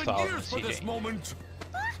like this 1,000 style of years the for this CG. moment.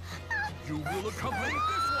 You will accompany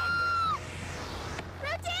this one.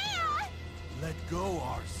 Rodea! Let go,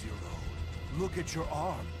 R0. Look at your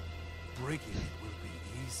arm. Breaking it will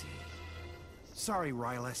be easy. Sorry,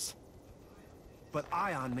 Rylus. But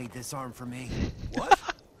Ion made this arm for me. What?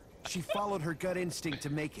 She followed her gut instinct to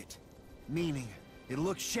make it. Meaning, it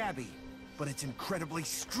looks shabby, but it's incredibly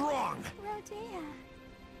strong. Rodea.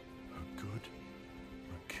 A good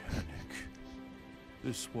mechanic.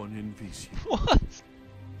 This one envies you What?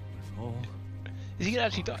 with all. Is he gonna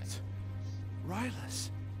actually die?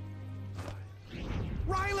 Rylus.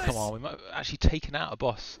 Rylus! Come on, we might have actually taken out a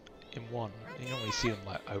boss in one. You normally see them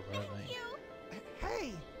like over and over. Thank you.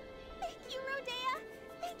 Hey! Thank you, Rodea.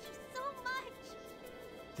 Thank you so much.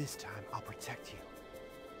 This time, I'll protect you.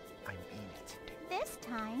 I mean it. This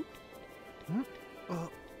time?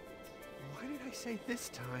 Why did I say this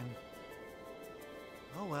time?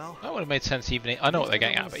 Oh well. That would have made sense even I know what they're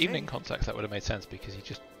getting Next at, time but even in I'll context that would have made sense because he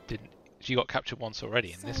just didn't. She got captured once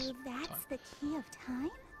already in So this that's time. the key of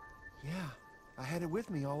time? Yeah, I had it with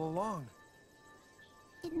me all along.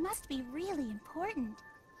 It must be really important.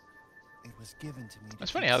 It was given to me. to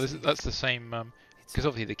It's funny keep how safe. that's the same It's because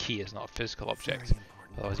obviously the key is not a physical very object. important,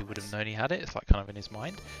 Otherwise he would have Rylus. known he had it. It's like kind of in his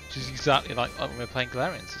mind, which is exactly like when we're playing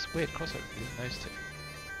Galarians. It's a weird crossover between those two.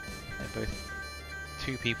 They both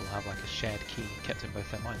two people have like a shared key kept in both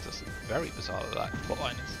their minds. That's very bizarre that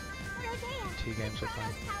plotline is. Rodea, Two games the we're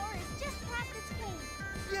playing. Chronos Tower is just past this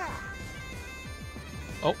cave. Yeah!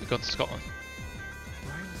 Oh, we've gone to Scotland.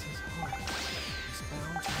 Rylus' heart is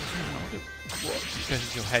bound to I his own. wonder what goes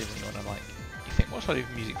into your head when you want to like. You think, what should I do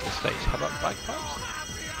for music for the stage? How about bagpipes?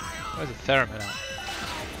 Where's the theremin at?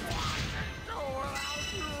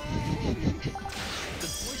 The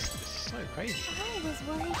voice is so crazy. I was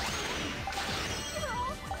worried.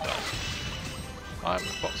 I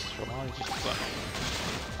haven't boxes for a while, he's just like,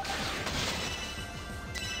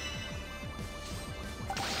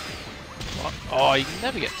 what? Oh, you can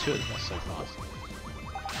never get two of them, that's so fast.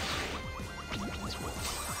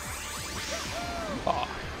 Oh.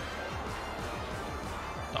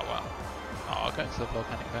 Oh wow. Oh, I'll go into the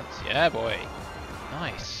volcanic vents. Yeah, boy.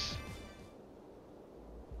 Nice.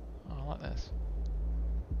 Oh, I like this.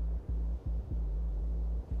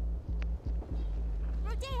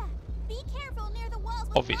 Rodea, be careful near the walls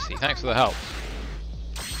with Obviously, lava thanks for on the help.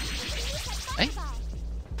 them. Hey?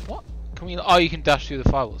 What? Can we? Oh, you can dash through the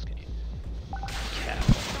firewalls, can you?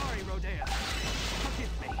 Careful. Sorry, Rodea.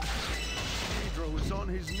 Forgive me. Pedro is on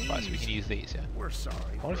his knees. Right, so we can use these, yeah. We're sorry.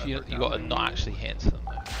 What if for you ever got to doubting not you. actually hit into them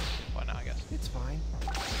though? By now, I guess. It's fine.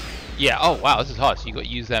 Yeah. Oh wow, this is hard. So you got to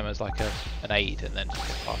use them as like an aid and then just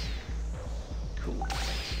get past. Cool.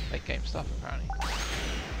 Late game stuff apparently.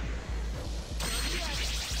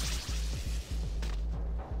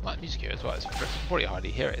 Like music here as well. It's probably hardly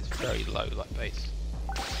hear it. It's very low, like bass.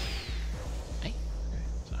 Hey. Okay.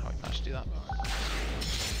 I don't know how we managed to do that. But alright.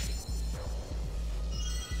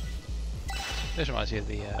 This reminds me of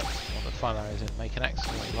the one of the final areas in Make X.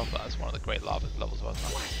 I love that. It's one of the great lava levels of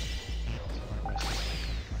that.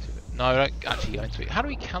 No, we don't actually go into it. How do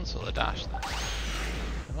we cancel the dash then?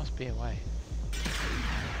 be a way.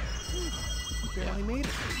 Barely made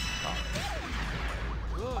it. Oh.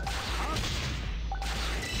 Good.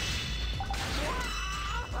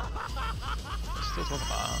 Still talking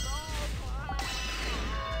about that.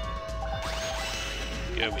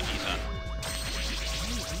 Go, we need that.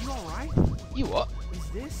 Hey, are you alright? You what? Is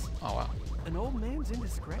this Oh wow. an old man's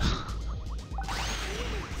indiscretion?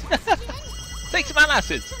 Take some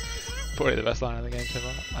antacids! Probably the best line in the game so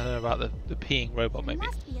far. I don't know about the peeing robot There maybe.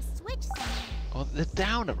 must be a switch somewhere. Oh, the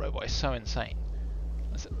downer robot is so insane.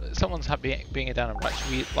 Someone's being a downer, right?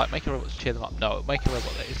 Should we like make a robot to cheer them up? No, make a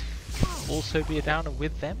robot that is also be a downer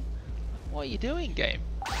with them? What are you doing, game?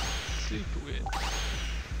 Super weird.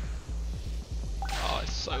 Oh,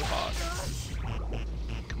 it's so hard.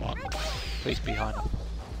 Come on. Please be high enough.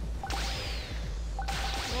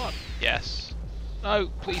 Come on. Yes. No,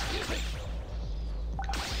 please be a thing.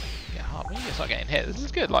 God, get hard. When you start getting hit, this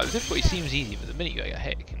is good. Like, the difficulty seems easy, but the minute you get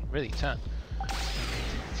hit, it can really turn. You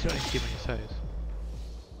don't need to keep on your toes.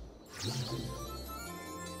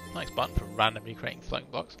 Nice button for randomly creating floating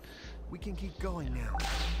blocks. We can keep going now.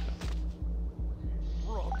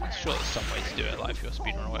 I'm sure there's some way to do it, like if you're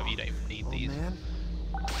speedrunning or whatever, you don't even need Old these. man,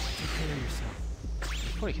 take care of yourself.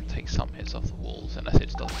 You probably can take some hits off the walls, unless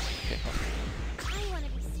it doesn't kick off. I want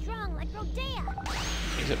to be strong like Rodea.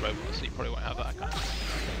 He's a robot, so you probably won't have that kind of stuff.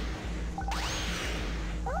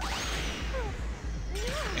 I think I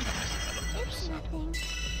missed the middle. It's nothing.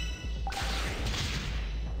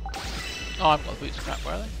 Oh, I haven't got the boots crap,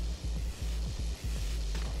 where are they?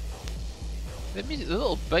 The music, the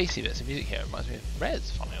little bassy bits of music here reminds me of Reds,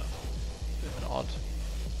 funny enough. Bit of an odd.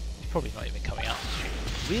 He's probably not even coming out.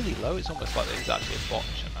 It's really low, it's almost like there's actually a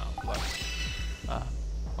botch amount low.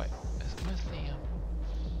 Wait, where's the,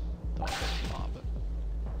 don't want to go too far, but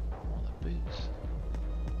oh, the boots.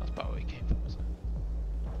 That's about where he came from, isn't it?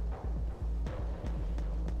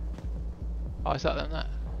 Oh, is that them there?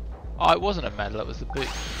 Oh, it wasn't a medal, it was the boot.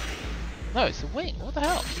 No, it's the wing, what the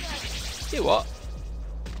hell? You what?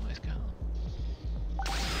 What is going on?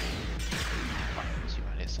 Right, let's see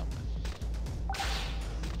around here somewhere. Oh,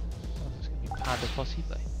 there's going to be Panda Posse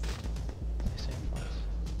Play. They say price.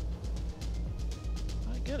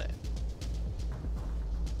 I get it.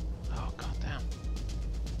 Oh, god damn.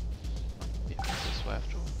 Might be this way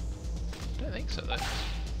after all. I don't think so though.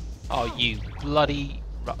 Oh, you bloody...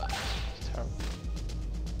 It's terrible.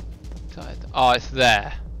 Tired. Oh, it's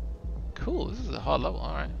there. Cool, this is a hard level,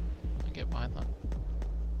 alright. I'll get behind that.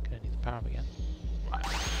 Gonna need the power up again. Right.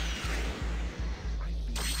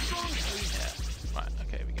 Yeah, right,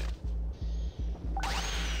 okay, here we go.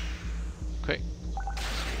 Quick.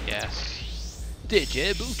 Yes.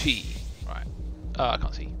 Djibouti! Right. Oh, I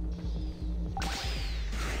can't see. Oh,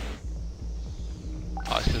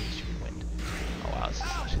 it's because of the stupid wind. Oh wow, this is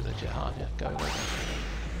actually legit hard, yeah. Go, go, go.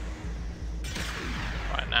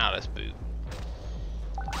 Right, now let's boot.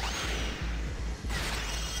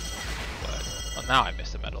 Well, now I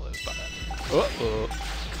missed the medal, it was better. Uh-oh.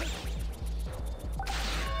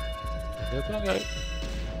 Go, go, go.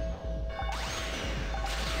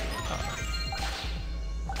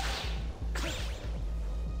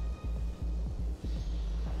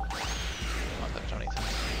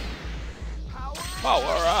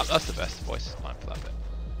 Power up! That's the best voice line for that bit.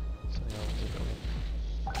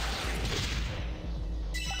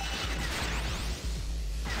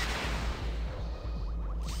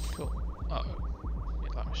 Cool. Uh oh.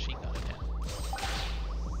 Get that machine gun in here.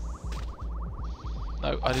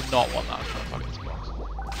 No, I did not want that. I was trying to fuck this box.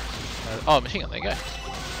 Oh, machine gun, there you go.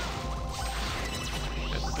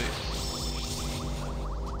 There's the boots.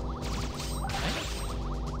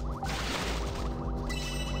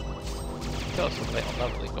 Tell us what late on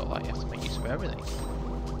level you've got, like, you have to make use of everything. I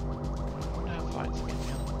wonder how far it's getting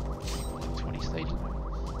down. Like 20 stages now.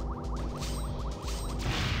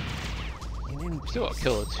 Still got to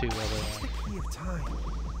kill the two other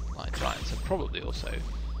like giants, and probably also,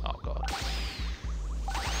 oh god.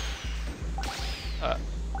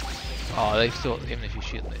 Oh, they still, even if you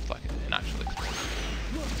shoot them, it's like an actual explosion.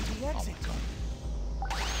 Oh my god.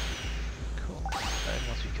 Cool. And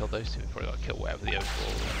once we kill those two, we've probably got to kill whatever the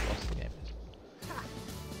overall boss of the game is.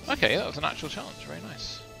 Okay, that was an actual challenge. Very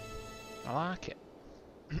nice. I like it.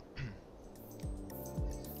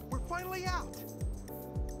 We're finally out.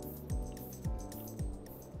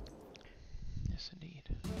 Yes, indeed.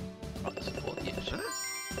 Right, let's support the edge.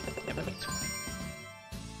 Yeah, maybe it's fine.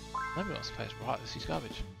 Nobody wants to play as Rodea the Sky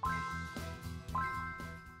Garbage.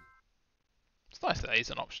 It's nice that he's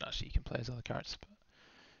an option actually. You can play as other characters, but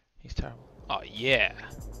he's terrible. Oh yeah!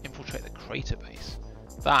 Infiltrate the crater base.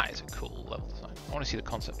 That is a cool level design. I want to see the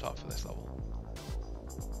concept art for this level.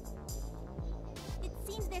 It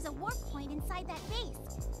Seems there's a warp point inside that base.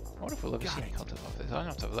 I wonder if we'll ever see any content of this. I'm gonna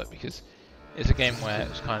have to have a look because it's a game where it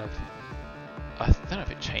was kind of, I don't know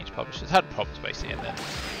if it changed publishers. It had problems basically, and then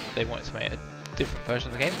they wanted to make a different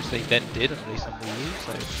version of the game, which they then did and released on Wii U.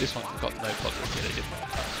 So this one got no problems. They didn't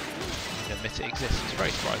want to admit it exists. It's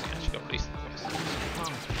very surprising it actually got released in the West.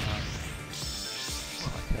 It's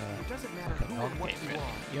like a non-game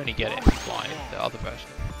really. You only get it if you buy the other version.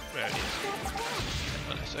 Rarely is.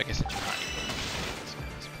 Unless, I guess in Japan you probably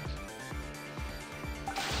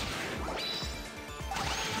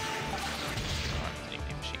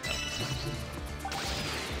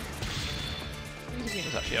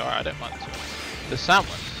It's actually alright, I don't mind this one. The sound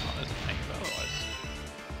one doesn't make it, but otherwise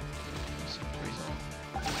seems reasonable.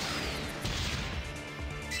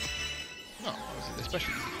 Oh, obviously they're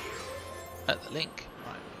special at the link.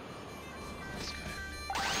 Right. Let's go.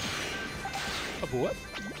 Oh, what?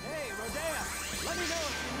 Hey, Rodea! Let me know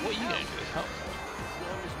if you What are you going to do with help?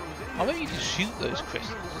 Oh, maybe you can shoot those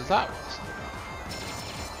crystals. Is that what?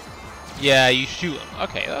 Yeah, you shoot them.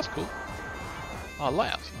 Okay, that's cool. Oh,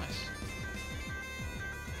 lighthouse, nice.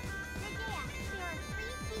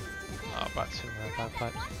 Oh, back to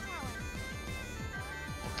bagpipes.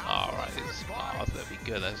 Oh, right, that'd be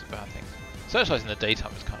good, those are bad things. Searchlights in the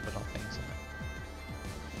daytime is kind of an odd thing, isn't it?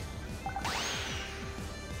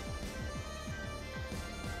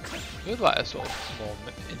 With like a sort of more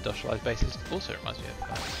industrialised basis, also reminds me of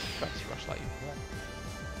Gravity Rush like even more.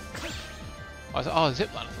 Oh,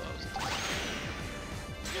 zipline, I thought that was it.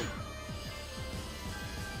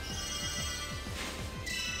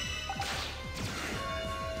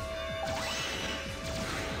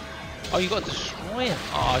 Oh, you got to destroy him.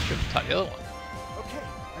 Oh, I should have attacked the other one. Okay,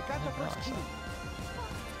 I got the first key.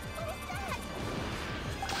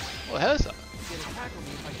 What the hell is that? It'll tackle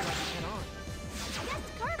me if I drop the 10 on.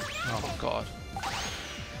 Oh god.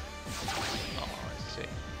 Oh, I see.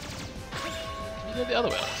 Can you go the other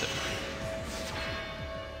way on it?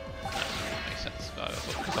 No, that makes sense. I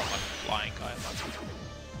thought because I'm like a flying guy, I'm like,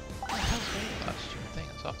 what the hell's going on with that stupid thing?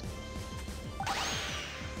 That's after.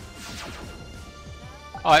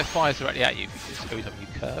 Oh, it fires directly at you if you just every time you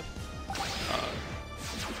curve.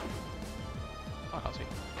 I can't see.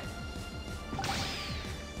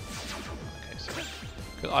 Okay, so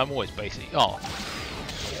because I'm always basically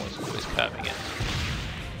always curving it.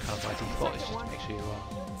 Kind of by default, it's just to make sure you are.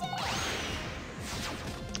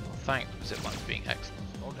 Well, thanks for zipline for being excellent.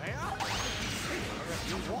 I'll be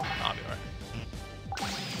alright.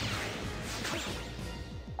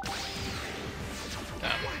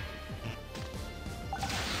 Damn.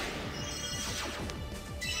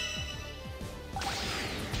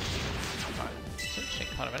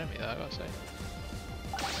 Kind of enemy there, I gotta say.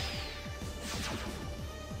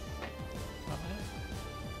 Oh,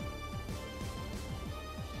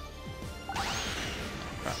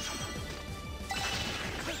 crap.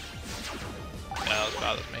 Yeah, that was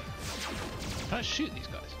bad as me. Can I shoot these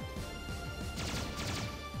guys?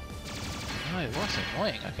 No, that's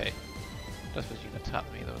annoying. Okay. I suppose you can attack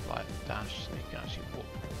them either with like dash, so you can actually walk.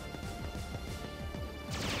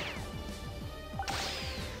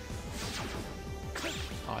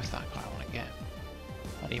 Oh, it's that guy I want to get.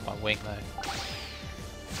 I need my wing though.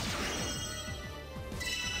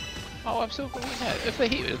 Oh, I'm still going there. If the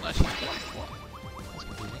heat isn't actually what? That's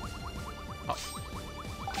confusing. Oh.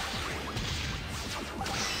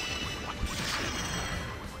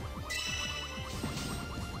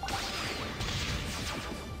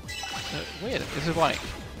 Weird. This is like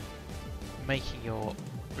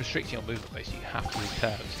restricting your movement basically. You have to do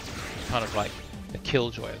curves. It's kind of like the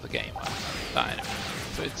killjoy of the game. That enemy.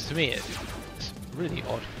 So to me, it's a really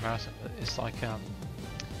odd comparison. But it's like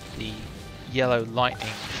the yellow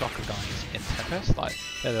lightning shocker guys in Tempest. Like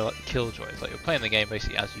they're like killjoys. Like you're playing the game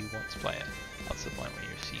basically as you want to play it. That's the point when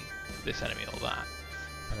you see this enemy or that,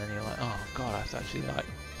 and then you're like, oh god, I have to actually like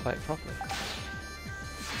play it properly.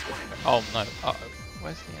 Oh no! Uh oh,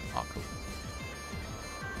 where's the end? Oh cool.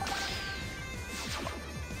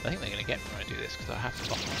 I think they're going to get me when I do this because I have to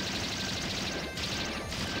lock them.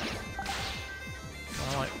 Can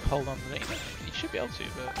I like hold on to it? You should be able to,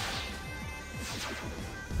 but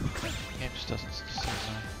the game just doesn't seem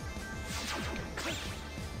like.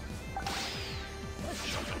 I'm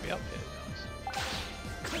sure I'm going to be up here, to be honest.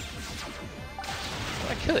 Did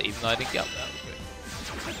I kill it even though I didn't get up there? That was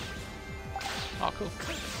weird. Oh, cool.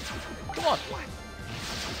 Come on!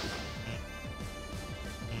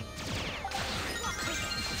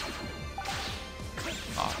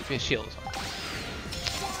 Oh, it could be a shield or something.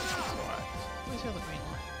 Alright. Where's the other green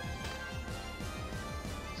one?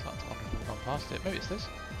 It's not one I've gone past it. Maybe it's this?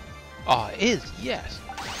 Oh, it is! Yes!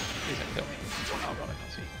 Please don't kill me. Oh god, I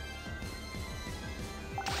can't see.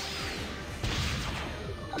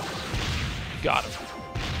 Got him.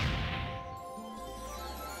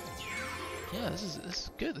 Yeah, this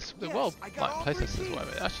is good. This is well like playtested as well.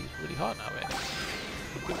 It actually is really hard now.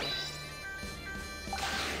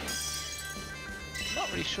 I'm not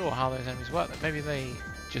really sure how those enemies work. Maybe they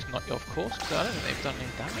just knock you off course, because I don't think they've done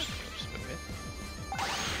any damage, which is a bit weird. I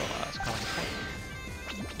feel like that's kind of the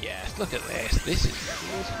point. Yes, look at this. This is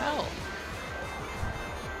cool as hell.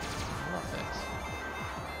 I love this.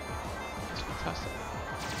 It's fantastic.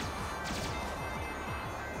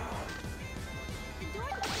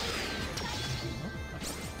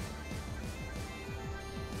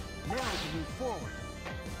 Now to move forward.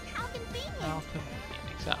 How convenient. How convenient,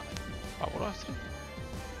 exactly. Right, what do I have to do?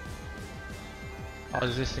 Oh,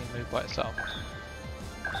 does this thing move by itself?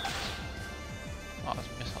 Oh, there's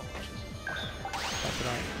missile launchers. That's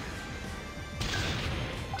what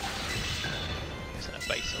it's in a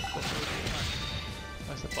base, of course.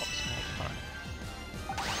 Where's the box? Alright.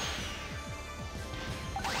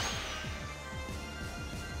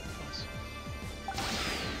 Nice.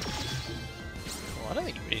 Well, I don't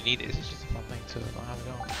think you really need it. It's just a fun thing to have it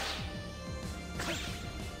on.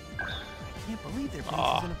 I can't believe they're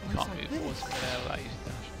Oh, in a place can't like move this. forwards from there without using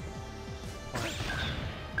dash. Right.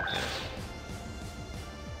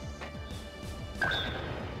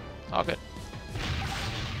 Oh, good.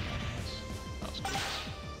 That was good.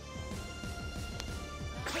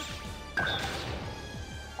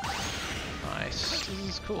 Nice. This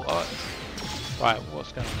is cool. Oh, right,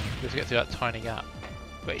 what's going on? We have to get through that tiny gap.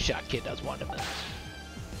 Great shot, kid. That's wonderful. I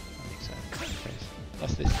think so. Okay,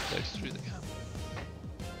 that's this that goes through the gap.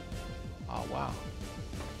 Oh, wow.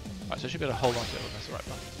 Right, so I should be able to hold on to it when that's the right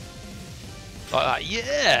button. Like that,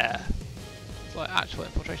 yeah! It's like actual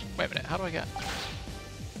infiltration. Wait a minute, how do I get...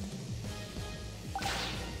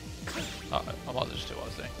 Uh-oh, I might as well just do what I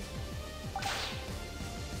was doing.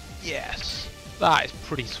 Yes! That is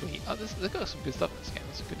pretty sweet. Oh, they've got some good stuff in this game,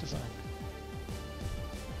 that's a good design.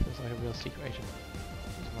 Feels like a real secret agent.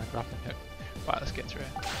 This is my grappling hook. Right, let's get through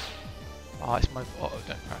it. Oh, it's my... Oh,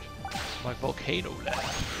 don't crash. My volcano lair.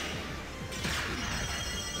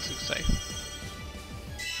 This looks safe.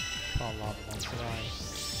 Can't lava monster eye.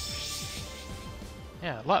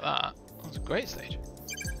 Yeah, I like that. That's a great stage.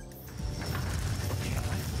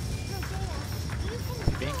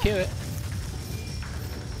 Being cute.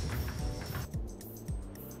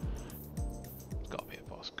 It's gotta be a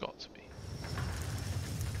boss, got to be.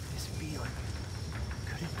 This feeling.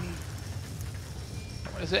 Could it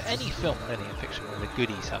be? Is there any film or any fiction where the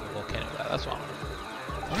goodies have a volcano lair? That's what I'm wondering.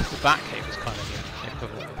 I guess the Batcave is kind of the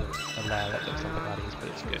equivalent of a lair that looks like a body's, but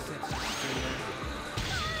it's good.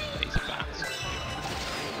 These bats.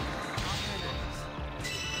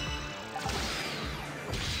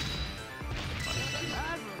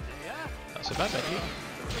 Not so bad, Benji.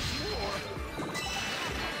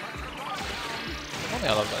 One thing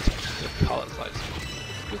I love about it is the colours, like, it's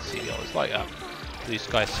good to see the old. It's like Blue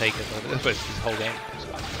Sky Soldier. That's supposed to be this whole game.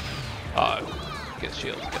 Uh-oh. Get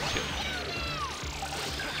shield, get shield.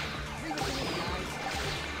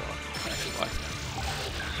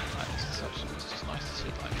 It's just nice to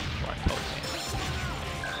see like bright colours here.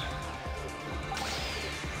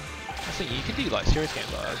 I think you can do like serious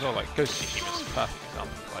games like that as well, like Ghost of Tsushima is a perfect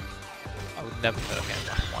example. Like, I would never play a game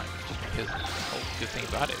black and white just because the whole good thing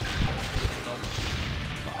about it is like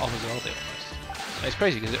otherworldly almost. And it's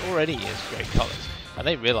crazy because it already is great colours, and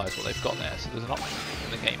they realise what they've got there, so there's an option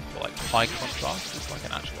in the game for like high contrast, it's like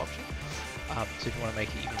an actual option. So if you want to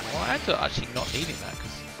make it even more, and actually not needing that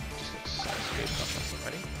because it just looks so good contrast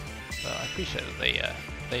already. But I appreciate that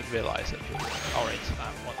they realise that people are into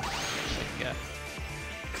that one which they can get.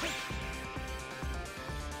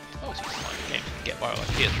 Oh, it's just like a game to get by, like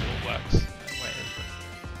here's what works. Wait,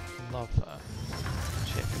 I love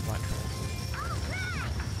shit with black colours.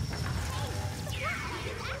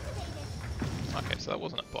 Okay, so that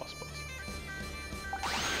wasn't a boss.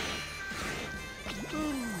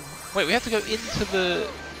 Wait, we have to go into the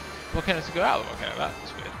volcano to go out of the volcano?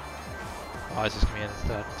 That's weird. Oh, is this going to be in the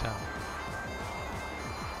third town?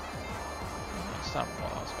 I don't understand what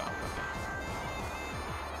that was about. Okay.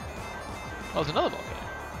 Oh, there's another volcano.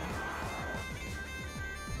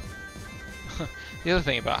 The other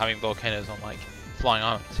thing about having volcanoes on like flying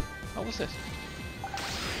islands. Oh, what's this?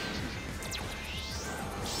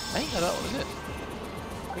 Hey, no, that was it.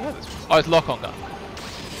 Yeah, this one. Oh, it's lock-on gun.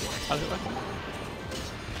 How does it work?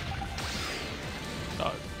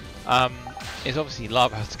 No. It's obviously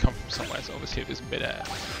lava has to come from somewhere, so obviously if it's mid-air.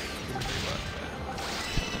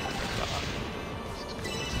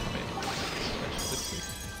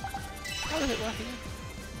 How does it work again?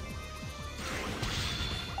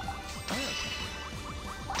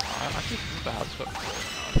 I think this is how this works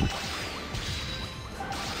before.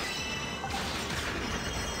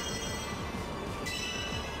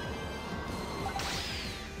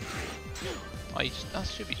 That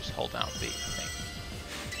should be just hold down B, I think.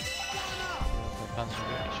 The guns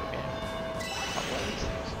really should be able to what are these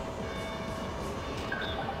things?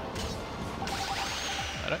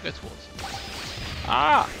 No, don't go towards them.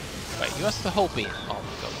 Ah! Wait, you have to hold B. Oh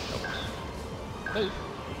my god, move.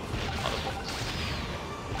 Other bullets.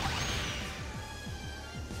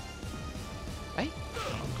 Hey?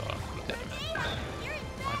 Oh god, you dead a minute.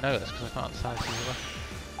 I know this because I can't understand this either.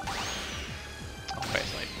 Oh wait,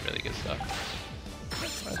 it's like really good stuff.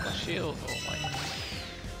 Where's my shield or my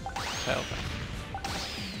tail thing?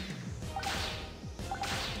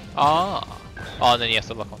 Ah! Oh, and then you have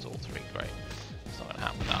to lock onto all three, great. It's not gonna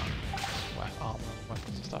happen with that. Armor,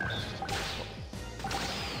 weapons and stuff. It's just really cool.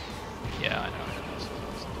 Yeah, I know. It's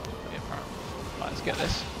pretty apparent. Right, let's get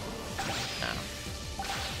this. Now.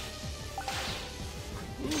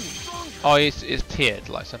 Oh, it's tiered,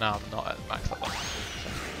 like, so now I'm not at max level. So,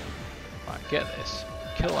 right, get this.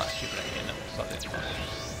 Kill that stupid alien and we'll start the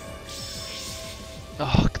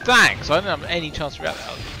Oh, thanks! I didn't have any chance to react there.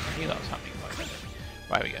 I knew that was happening.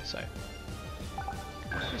 Right, here we go, so.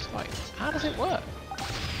 Just like, how does it work?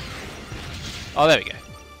 Oh, there we go.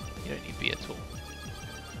 You don't need B at all.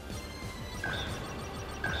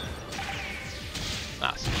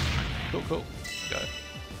 That's cool, cool. Go.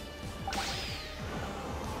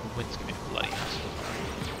 The wind's gonna be a bloody hassle.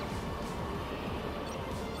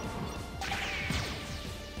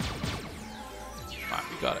 Right,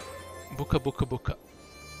 we got it. Booka, booka, booka.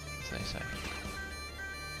 As they say.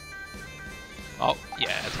 Oh,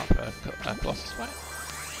 yeah, time for a Colossus fight.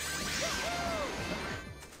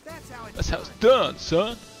 That's how it's done,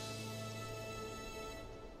 son!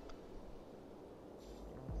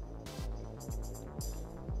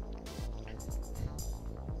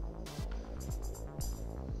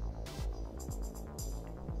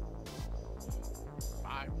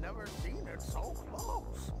 I've never seen it so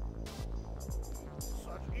close.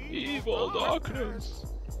 Such Evil darkness!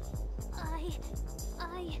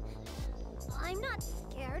 I'm not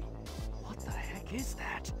scared. What the heck is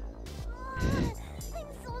that? I'm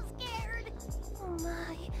so scared. Oh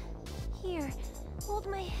my. Here, hold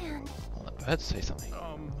my hand. I'll let birds say something.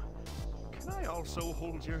 Can I also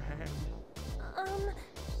hold your hand?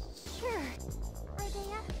 Sure.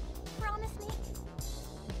 Rodea, promise me.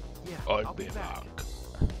 Yeah, I'll be back.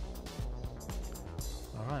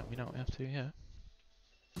 Alright, we know what we have to do here.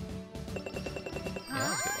 Yeah,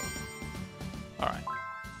 that's good. Alright.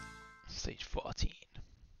 Stage 14.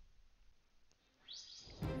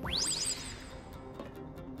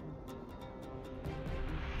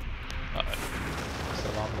 Uh-oh. It's the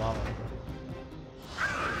llama.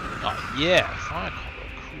 Oh yeah, fire combo,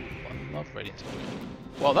 cool. I love Radiant's wings.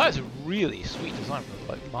 Well, that is a really sweet design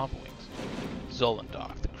for like lava wings.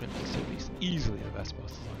 Zolandark, the Crimson Sea Beast, easily the best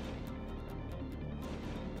boss design.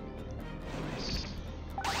 Nice.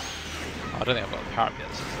 Oh, I don't think I've got the power up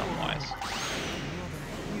yet, so it's not wise.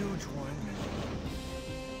 Huge one.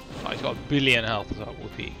 Oh, he's got a billion health as well,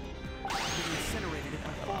 whoopee. Incinerated if I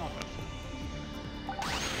fall.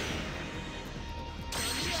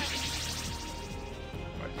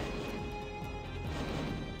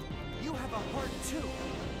 You have a heart too.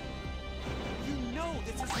 You know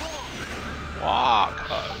this is wrong. Walk!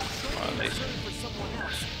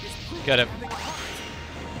 Get him.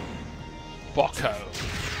 Bocco!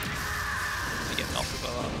 You get melted by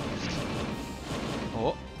that.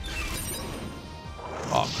 Oh.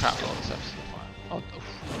 Oh crap, a lot of steps to the fire. Oh, oof.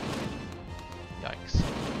 Yikes.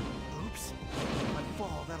 Oops. If I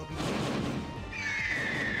fall, that'll be me.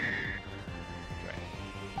 Great.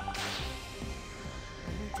 I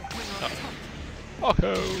need to hang on tight.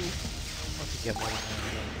 Bocco!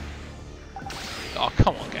 Oh,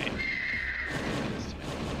 come on, game.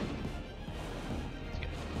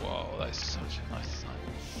 Whoa, that's such a nice design.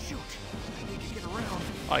 Shoot. I need to get around.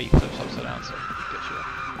 Oh, you flip upside down so it gets you up.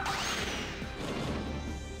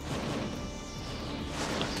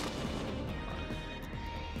 Nice.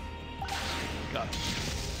 Got him.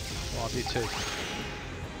 Well, I'll do too.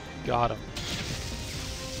 Got him.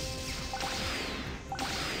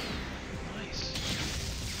 Nice.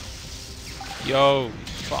 Yo,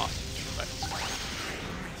 fast.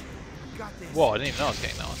 Got this. Whoa, I didn't even know I was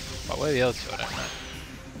getting that one. But where are the other two? I don't know.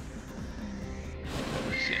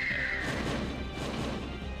 Don't see it here.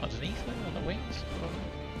 Underneath them on the wings? Probably.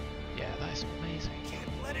 Yeah, that is amazing.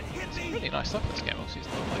 Can't let it hit It's me. really nice stuff in this game, obviously.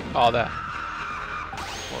 It's not like. Oh, there.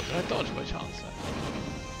 What, did I dodge by chance there?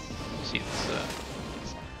 See,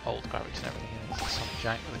 this old graphics and everything. And there's some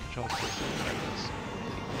jank with the controls. But it's really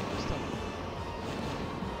nice stuff.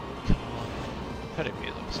 Come on. Pedigree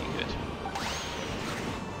is obviously good.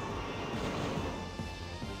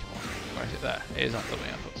 Where is it there? It is not the way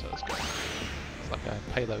I thought, so let's go. It's like like a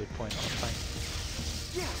payload point on a plane.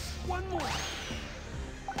 Yes, one more.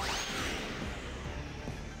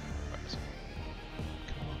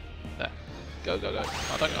 Come on. There. Go, go, go.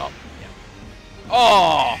 Oh, don't go up. Yeah.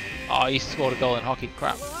 Oh! Oh, he scored a goal in hockey.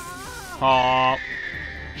 Crap. Oh.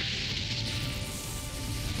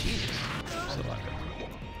 Jesus. Still like it.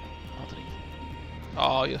 Underneath.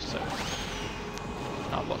 Oh, you're so...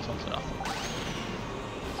 I've locked onto nothing.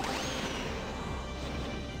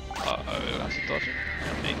 Uh-oh, that's a dodge it.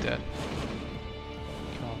 Yeah, he dead.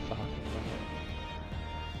 Come on, Falcon.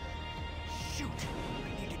 Shoot! I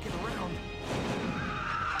need to get around. I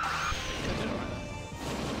did alright then.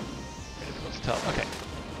 Really difficult to tell. Okay.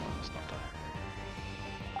 Let's not die.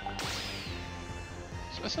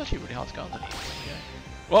 So it's actually really hard to go underneath. Yeah.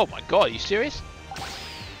 Oh my god, are you serious?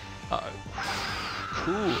 Uh-oh.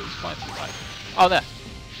 Cool, he's flying through right. Oh, there.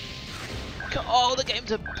 Oh, the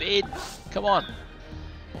game's a bid. Come on.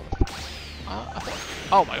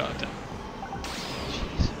 Oh my god, I'm dead.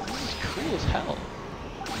 Jeez, this is cool as hell.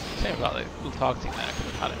 Same about the little targeting there, I could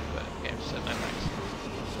have had it, but the game said no thanks.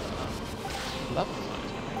 Level design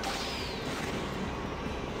is great.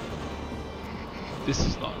 This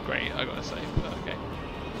is not great, I gotta say, but okay.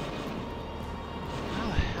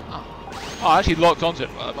 Oh, I actually locked onto it,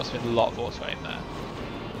 but there must have been a lot of auto aim there.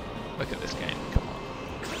 Look at this game, come on.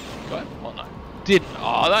 Got it? Well, no. Didn't.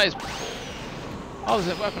 Oh, that is poor. Oh,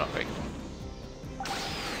 there's a weapon upgrade.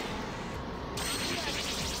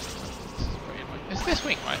 It's this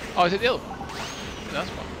wing, right? Oh, is it the other one? Yeah, that's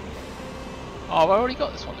one. Oh, I already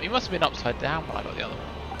got this one. It must have been upside down when I got the other one.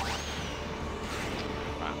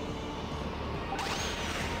 Wow.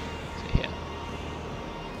 Is it here?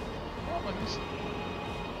 What am I missing?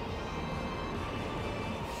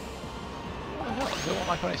 What the hell? Is there one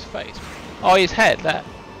like on his face? Oh, his head, there.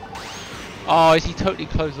 Oh, is he totally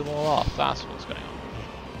closed them all off? That's what's going on.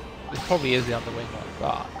 This probably is the underwing one,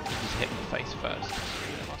 but he just hit the face first.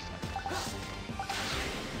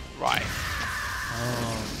 Right.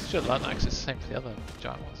 Oh, should have learned that because it's the same for the other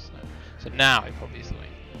giant ones. So now it probably is the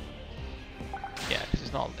wing. Yeah, because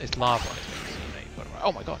it's not. It's lava on its wings. So you know you've got it right.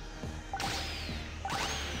 Oh my god.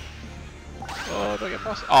 Oh, do I get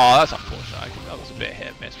past? Oh, that's unfortunate. That was a bit hit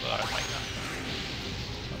and miss, but I don't make that.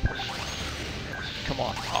 Come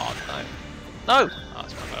on. Oh no. No! Oh,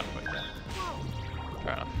 that's my bad. Right there.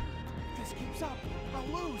 Fair enough. This keeps up. I'll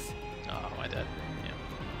lose. Oh, am I dead? Yeah.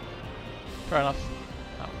 Fair enough.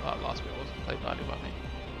 That last bit wasn't played badly by me.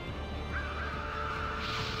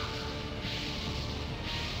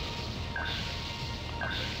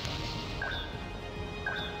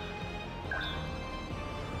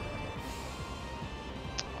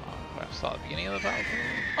 I have to start at the beginning of the battle.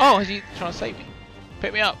 Oh, is he trying to save me?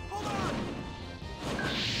 Pick me up.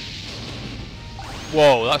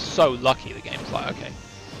 Whoa, that's so lucky. The game's like, okay,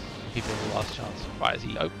 people have the last chance. Right, is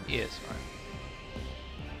he? Oh, he is. Right.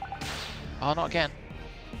 Oh, not again.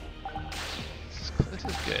 This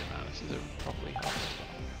is good, man. This is a properly hard one.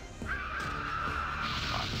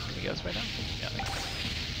 Right, can we go this way now? Yeah, I think so.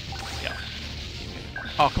 Yeah.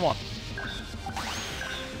 Oh, come on.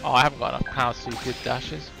 Oh, I haven't got enough power to do good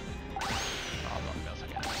dashes. Oh, I'm not going to be able to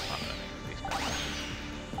get it. I'm going to make these kind of dashes.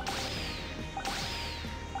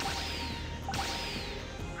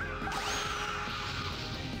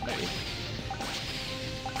 Maybe.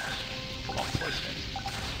 Come on, please.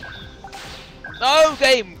 No,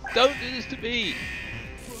 game! Don't do this to me!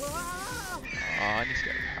 Oh, I need to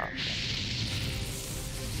get the power up again.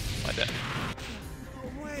 Am I dead?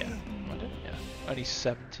 Yeah. Am I dead? Yeah. Only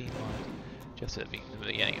 17 lives. Just at the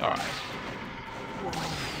beginning. Alright.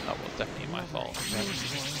 That was definitely my fault.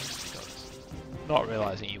 Not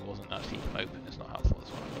realising he wasn't actually even open is not helpful as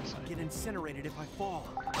well, I would say. Get incinerated if I fall.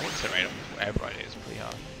 Incinerate wherever it is pretty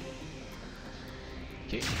hard.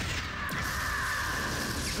 Okay.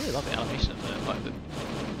 I really love the animation of the, like the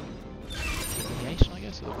delineation, I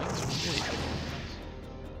guess, of the wings. It's really nice.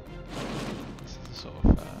 This is the sort of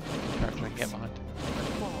character I can get behind.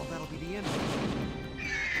 Fall, that'll be the end.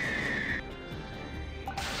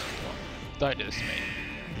 Don't do this to me.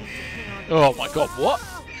 Oh my god, what?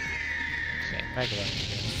 Okay, Megalon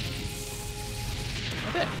again. I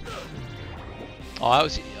did. Oh, that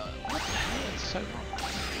was. What the hell? It's so wrong.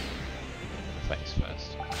 In the face first.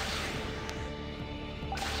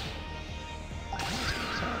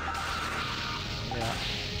 Yeah.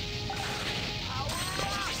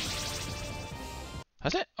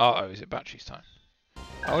 Has it? Oh, is it batteries time?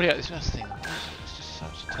 Oh yeah, this is the thing. It's just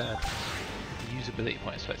such a turd. The usability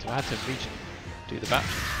point perspective. I had to reach and do the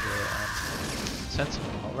batteries for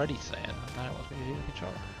Sensible already today, and now it wants me to do the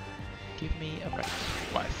controller. Give me a break.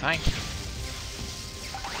 Right, thank you.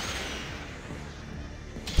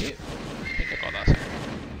 Thank you. I got that second one.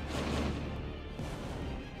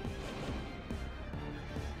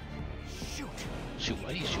 Shoot, why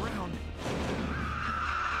are you shooting? Around.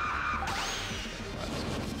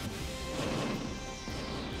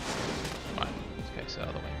 Right, let's go the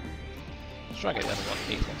other way. Let's try and get the other one,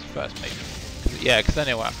 these ones first, maybe. Yeah, because then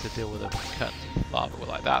we'll have to deal with the curtains of lava. We're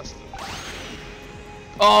like, that's.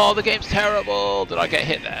 Oh, the game's terrible! Did I get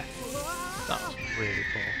hit there? That was really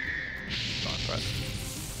poor. Not impressed.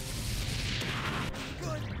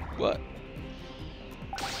 What?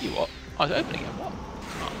 You what? I was opening it, what?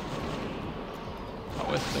 Oh. Oh,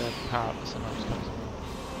 where's the power up that sometimes comes in?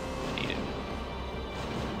 I need it.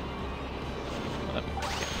 Oh, let me get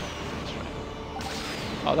it. That's right.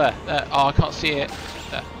 Oh, there. Oh, I can't see it.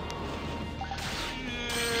 There.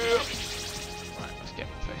 Right, let's get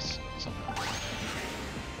my face. Somehow.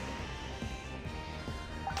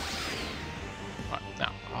 Right,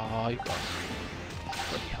 now. Oh, you got it.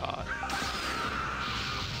 Pretty hard.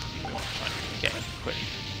 You want to try and get him quickly.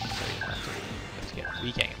 So you have to get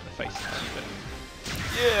re-getting him in the face a bit.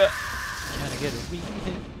 Yeah! Can I get a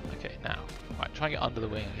re-hit? Okay, now. Right, try and get under the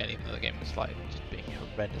wing again, even though the game was like just being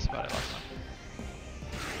horrendous about it last time.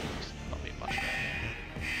 It's not being much better.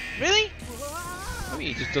 Really? Maybe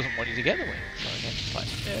he just doesn't want you to get the wing. So again, it's like,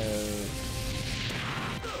 no.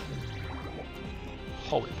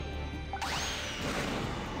 Hold it.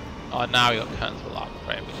 Oh, now we got curtains of lava,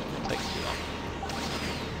 great, which is going to take too long.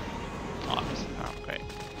 Oh, I missed the power, great.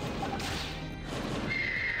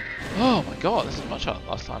 Oh my god, this is much harder than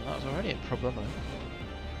last time. That was already a problem. Okay.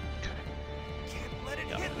 Can't let it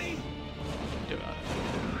hit me. Do it.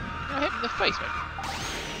 I hit him in the face, maybe.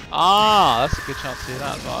 Ah, that's a good chance to do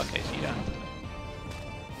that as well. Okay, so you don't have to.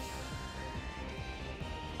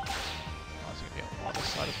 Oh, it's going to be on this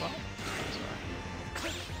side as well. That's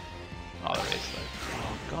alright. Oh, there is though.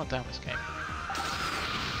 Oh, god damn this game.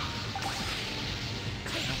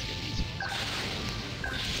 That's going to be easy.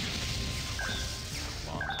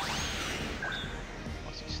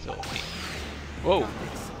 Still me. Whoa!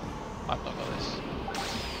 I've not got this.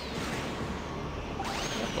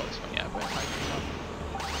 I've got this one, yeah, but I might get up.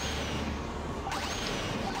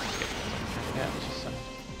 Yeah, it's just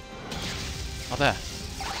oh, there.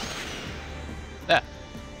 There!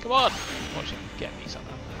 Come on! Watch him get me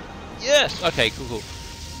somehow. Yes! Okay, cool, cool.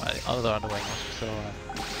 Right, the other underwing was still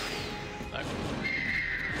no.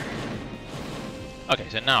 Okay,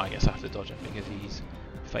 so now I guess I have to dodge him because he's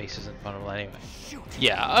face isn't vulnerable anyway.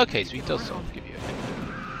 Yeah, okay, so he does sort of give you a hit.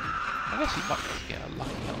 I guess he might just get a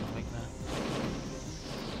lucky on the wing there.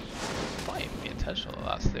 It might even be intentional that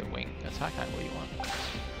that's the wing attack angle you want. Oh,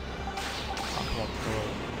 come on, cool.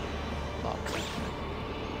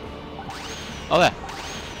 Oh, there.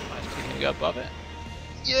 Nice, can you go above it?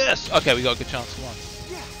 Yes! Okay, we got a good chance for one.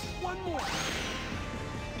 Yes, one more.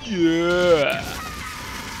 Yeah!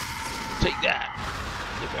 Take that,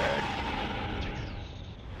 you bird.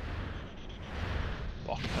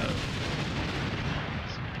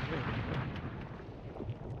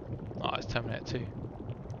 Oh, it's Terminator 2.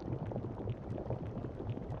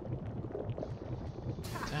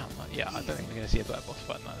 Damn, yeah, I don't think we're going to see a better boss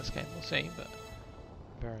fight in this game. We'll see, but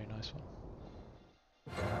very nice one.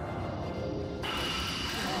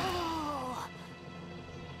 Oh,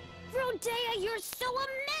 Rodea, you're so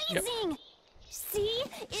amazing! Yep. See?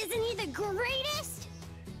 Isn't he the greatest?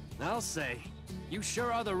 I'll say. You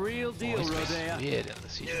sure are the real deal, Oh, Rodea. weird in the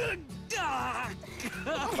CGI.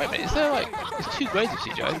 Wait a minute, is there like, there's 2 grades of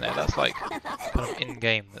CGI, isn't there? That's like kind of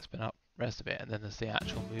in-game that's been up rest of it, and then there's the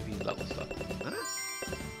actual movie level stuff.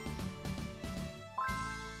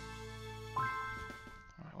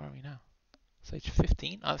 Alright, where are we now? Stage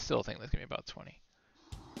 15? I still think there's going to be about 20.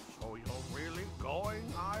 So you're really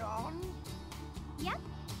going, Ion? Yep.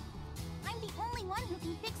 I'm the only one who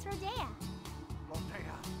can fix Rodea.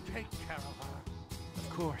 Rodea, take care of her. Of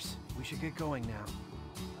course. We should get going now.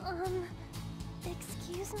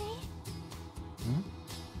 Excuse me? Hmm?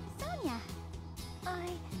 Sonia, I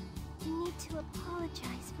need to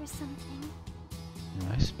apologize for something.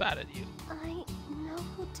 I spat at you. I know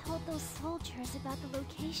who told those soldiers about the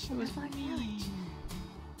location of our village.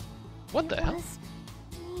 What the hell? It was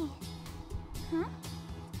me. Huh?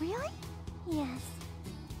 Really? Yes,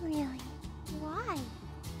 really. Why?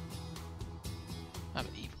 I'm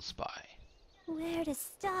an evil spy. Where to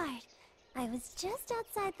start? I was just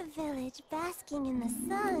outside the village, basking in the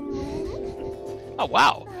sun when... Oh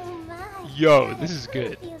wow! Oh my! Yo, this is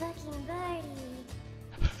good. Looking birdie.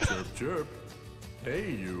 Chirp, chirp.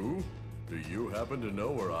 Hey, you. Do you happen to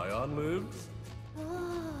know where Ion lives?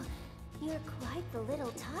 Oh, you're quite the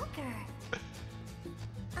little talker.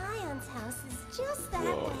 Ion's house is just that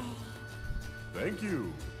Whoa. way. Thank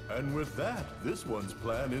you. And with that, this one's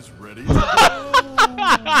plan is ready to A go.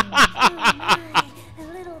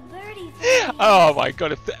 little birdie for me. Oh my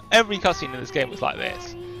god, if every cutscene in this game was like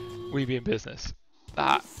this, we'd be in business.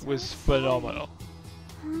 That was phenomenal.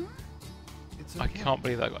 Huh? It's I okay. can't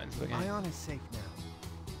believe that got into the game. Ion is safe now.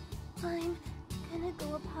 I'm gonna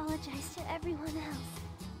go apologize to everyone else.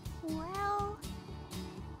 Well,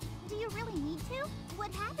 do you really need to?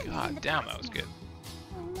 What happened? is in God the damn, past that was now. good.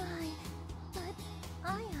 Oh my, but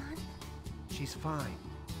Ion. She's fine.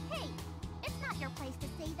 Hey, it's not your place to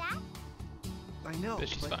say that. I know. But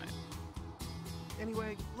she's fine.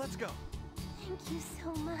 Anyway, let's go. Thank you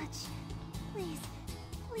so much. Please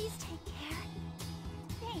take care.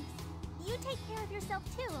 Thanks. You take care of yourself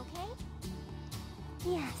too, okay?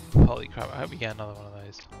 Yes. Holy crap, I hope we get another one of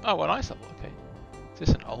those. Oh, well, nice level, okay. Is this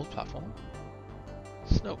an old platform?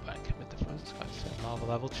 Snowbank, amid the frozen skies. Lava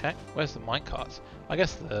level, check. Where's the minecarts? I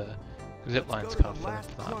guess the zip line's Go kind to of the filling last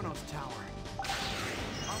for that. Chronos Tower.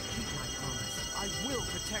 I'll keep my promise. I will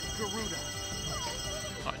protect Garuda.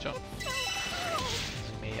 Alright, John. This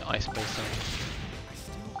is me, ice based on. I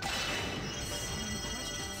still have so many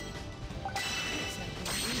questions. It's like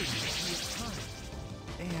they really need time.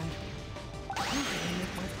 And who can I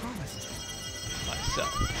make my promise to?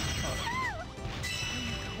 Myself. Oh.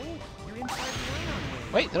 Where are you going? You're inside the ion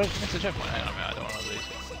wave. Wait, did I just miss a checkpoint? Hang on a minute, I don't want to lose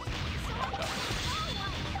it. Watch out.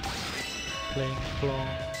 Pling plong.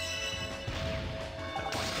 I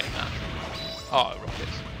don't want to get that. Oh,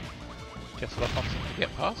 rockets. Guess what I want them to get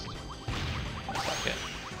past? Looks like it.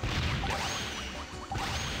 Yeah.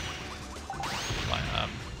 Like,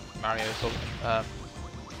 Mario sort of,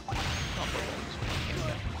 not bullets.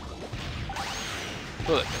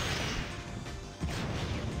 Bullet bills.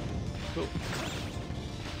 Cool.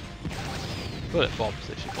 Bullet bombs,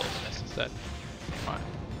 they should call them this instead. Right.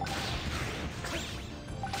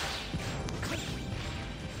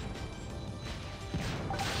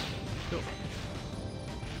 Cool.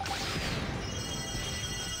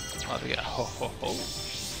 Oh, we get a ho ho ho.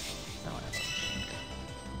 Now I have a machine gun.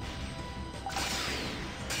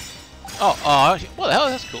 Oh, actually, what the hell?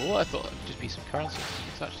 That's cool. I thought it would just be some currency.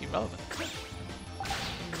 It's actually relevant. Okay.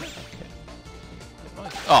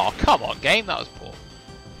 Nice. Oh, come on, game. That was poor.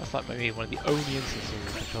 That's like maybe one of the only instances where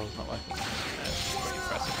the controls not working. That's pretty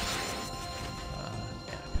impressive.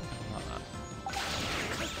 Yeah, like that.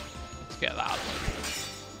 Let's get that out of the way.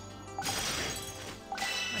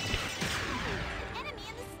 Thank you. Enemy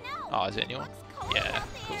in the snow. Oh, is it anyone? Looks cold Yeah, out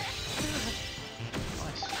cool. there.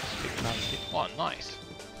 Nice. Big cloud of people. Oh, nice.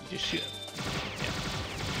 You just shoot him. Yeah.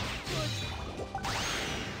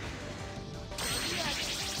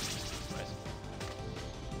 Where is it?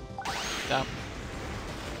 Down.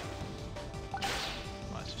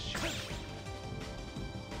 Right, just shoot him.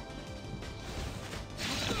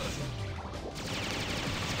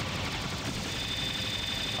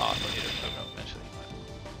 Oh, I thought you'd have opened up eventually. Right.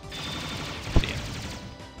 See ya.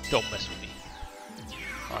 Don't mess with me.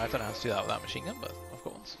 Alright, I don't know how to do that without machine gun, but I've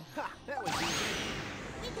got one. So. Ha! That was easy.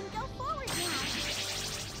 We can go forward now.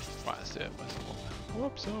 Right, let's do it. Where's the one?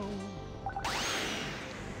 Whoops! Oh.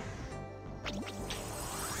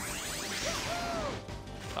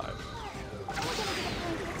 Uh-oh. We're gonna get a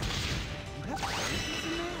blanket. You have places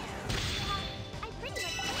in there? I pretty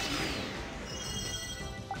much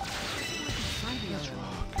did. Let's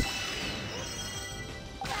rock.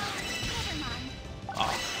 Well, never mind.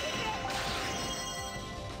 Ah.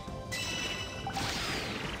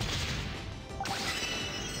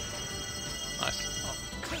 Nice. Oh.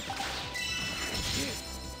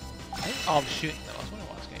 Hey? Oh, I'm shooting them. I was wondering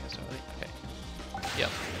why I was getting so early. Okay.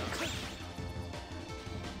 Yep.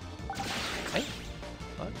 Hey?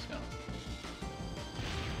 Oh, what's going on?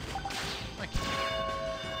 Thank you.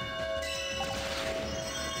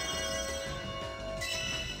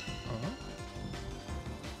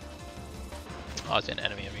 Oh, it's an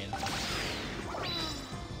enemy arena.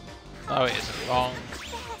 Oh, it isn't. Wrong.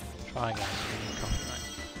 Try again. Copyright.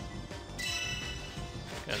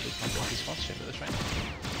 Gonna lose my coffee sponsorship at this rate.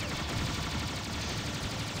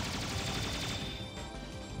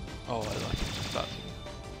 Oh, I like it. Just that.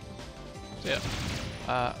 So, yeah.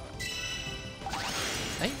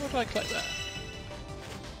 Hey, what do I collect there?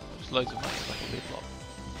 Just loads of money. It's like a big block.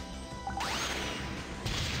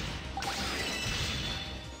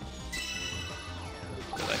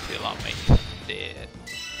 So they feel like me. Dead.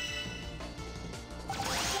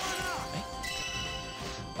 Hey?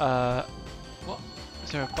 What? Is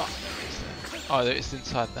there a button? Is there? Oh, it's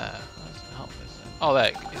inside there. That's the help, is there? Oh, there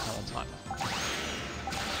it is on the timer.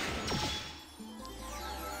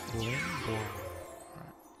 Bling, bling.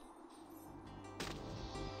 Right.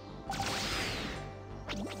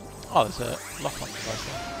 Oh, there's a lock on the device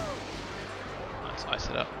there. Let's ice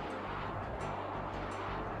it up.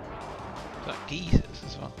 Is that geysers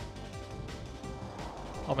as well?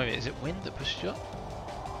 Oh, maybe is it wind that pushes you up?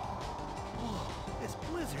 Whoa, this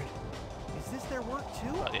blizzard. Is this their work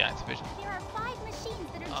too? Oh, the activation. There are 5 machines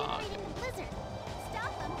that are generating the blizzard.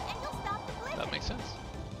 Stop them, and you'll stop the blizzard. That makes sense.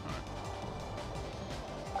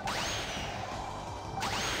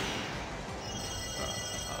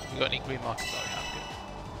 Alright. We got any green markers? Oh, yeah, good.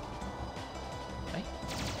 Hey?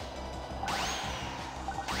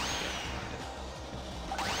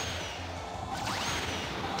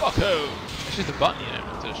 Fucko! It's just a button you don't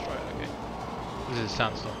have to destroy it, okay. This is a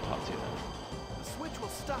sandstorm part 2 then. The switch will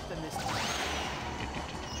stop them this time.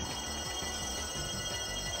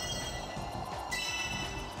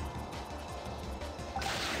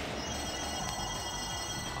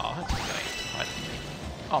 Oh, I had to go right at me.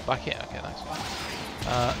 Oh, back here, okay, that's fine. I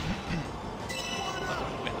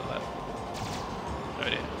don't win that. Oh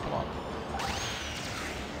dear, come on.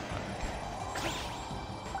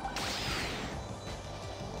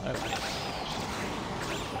 Okay. Okay.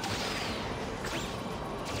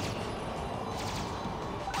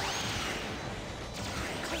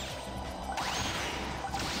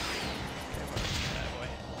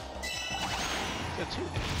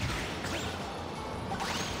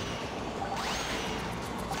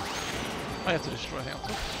 I have to destroy everything on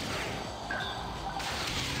top.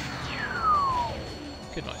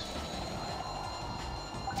 Good noise.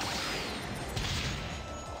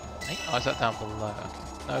 Hey, oh, is that down below?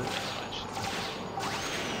 No, actually.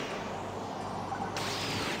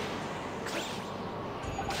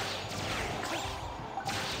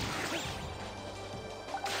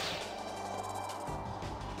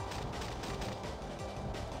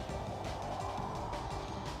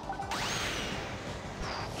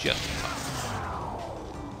 Just in time.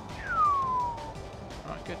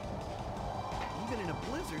 Alright, good. Even in a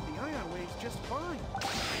blizzard, the ion wave's just fine.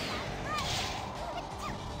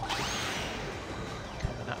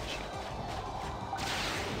 Coming at you.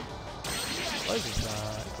 Loads of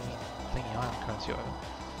green thingy ion currency over. I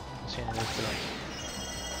don't see any of those below.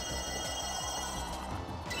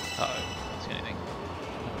 Uh oh, don't see anything.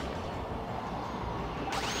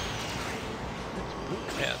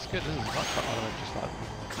 Yeah, that's good. This is much harder than just like.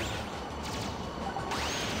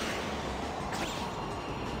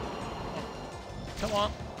 Come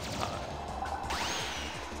on.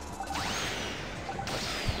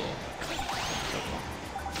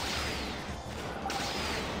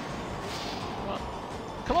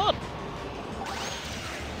 Come on!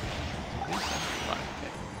 Right,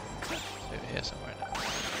 okay. It's over here somewhere now.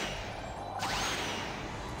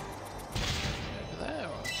 Over there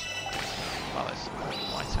or... Oh, there's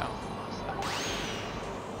light out.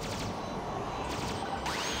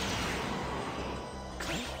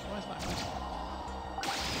 Hey, where's that person?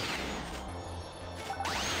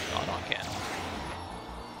 Oh, not again.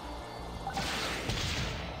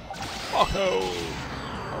 Fuck oh!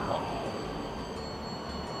 Oh, what?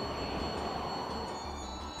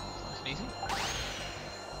 Nice and easy.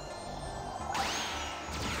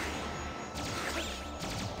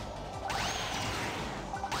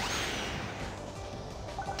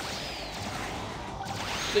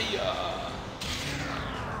 See ya!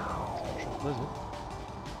 Blizzard.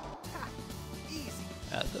 Ha! Easy.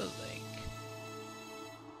 At the lake.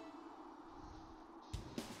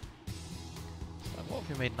 So what if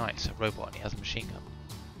we made Knight's a robot and he has a machine gun?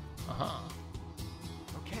 Aha.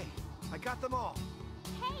 Okay, I got them all.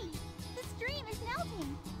 Hey, the stream is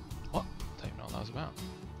melting. What? Don't even know what that was about.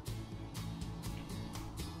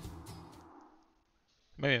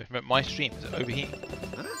 Maybe my stream is overheating.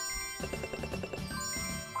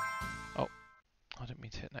 Oh, I didn't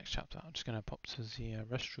mean to hit next chapter. I'm just going to pop to the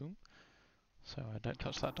restroom so I don't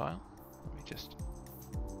touch that dial. Let me just...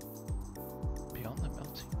 Beyond the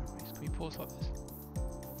melting memories. Can we pause like this?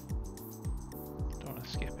 Don't want to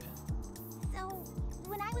skip it. So,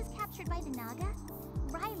 when I was captured by the Naga,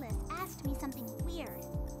 Rylus asked me something weird.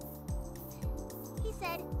 He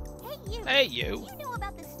said, "Hey you! Hey you! You know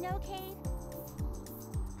about the snow cave?"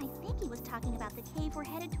 I think he was talking about the cave we're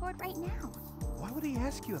headed toward right now. Why would he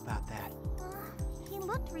ask you about that? He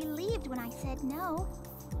looked relieved when I said no.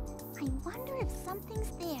 I wonder if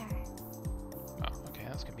something's there. Oh, okay,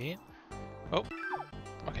 that's convenient. Oh,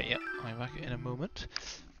 okay, yeah, I'll be back in a moment.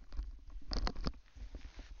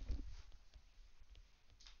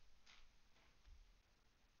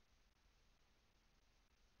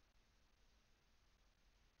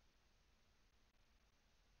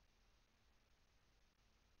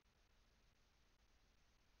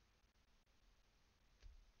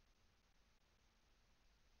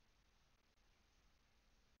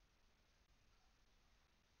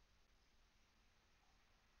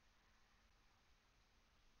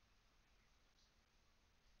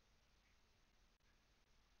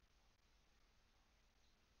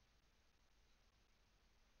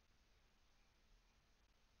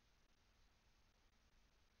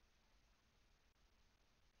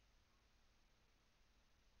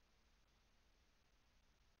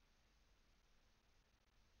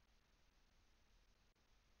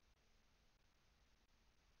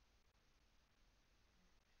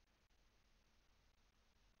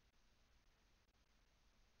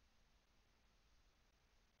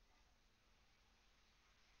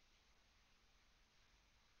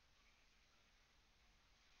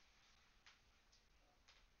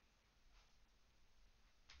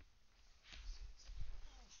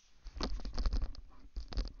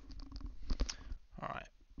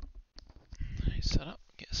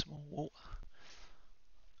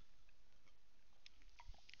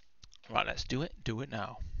 Right, let's do it. Do it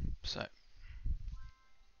now. So.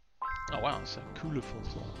 Oh wow, it's a cooler full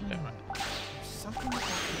floor. Okay, right. Something about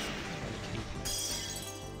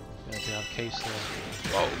this. Gonna do our case there.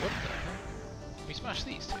 Whoa, what the hell? Can we smash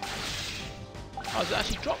these two? Oh, does it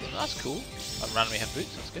actually drop them? That's cool. I randomly have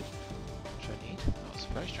boots, that's good. Which I need. That's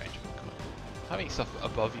very strange. Cool. Having stuff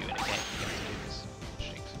above you in a game, you have to do this.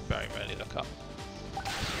 Interesting, 'cause you very rarely look up.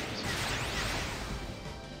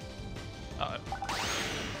 Uh oh.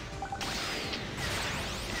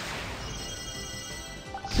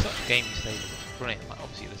 Such a gamey stage, it's brilliant. Like,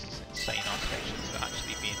 obviously, this is insane architecture to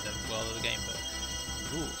actually be in the world of the game, but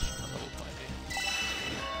rules from a level point of view.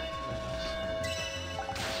 Very nice.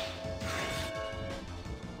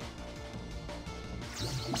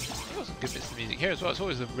 There got some good bits of music here as well. It's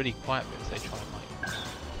always the really quiet bits they try and like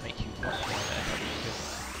make you watch it there.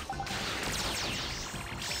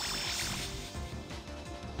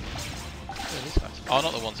 Who are these guys? Oh,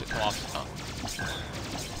 not the ones that come after.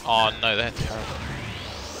 Oh no, they're terrible.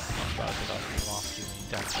 Much better than that come after you when you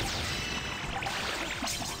damage them.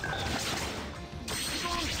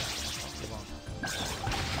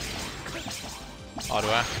 Oh, do I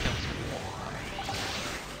have to kill some more?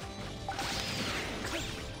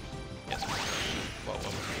 Yes. Well.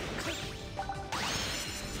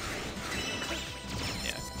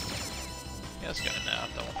 Yeah. Yeah, let's go in there. I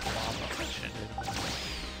don't want to I'm not mentioning it.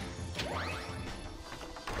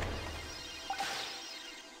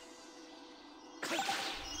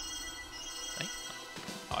 Hey?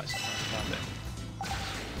 Oh, it's not found it.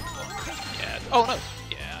 Yeah. Oh no!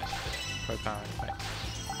 Yeah, I should do it. Pro power effect.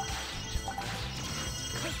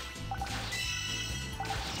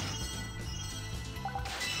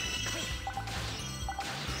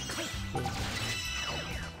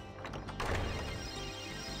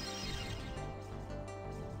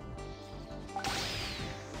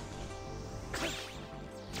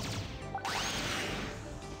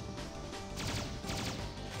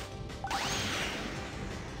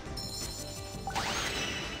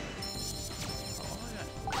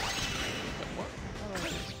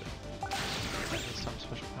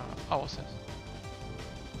 Oh, what's this?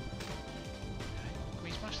 Okay. Can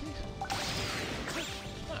we smash these? No.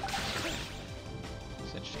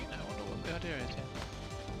 It's interesting. I wonder what the idea is here.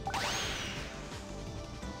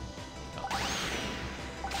 Oh.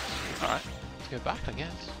 Alright, let's go back, I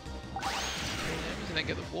guess. Kill the enemies and then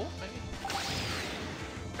get the warp, maybe?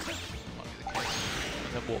 Might be the case.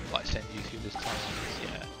 And the warp like send you through this tunnel.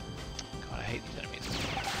 Yeah. God, I hate these enemies as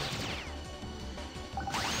well.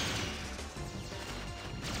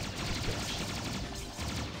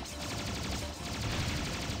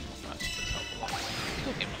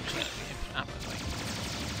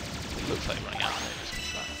 It looks like running out of it just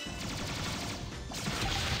comes back.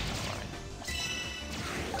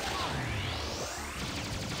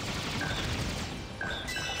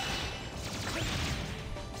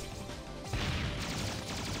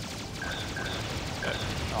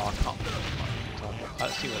 Oh, I can't put it on my tunnel.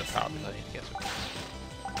 Let's see where the power is. I need to get to it.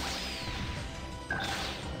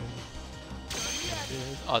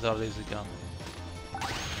 Oh, did I lose the gun?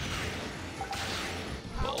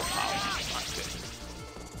 Full power. That's good.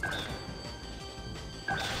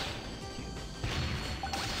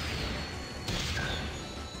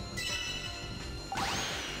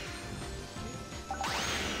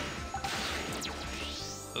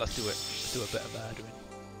 Let's do it. Let's do a bit of murdering.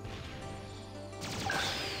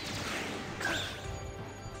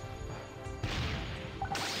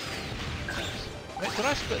 Wait, did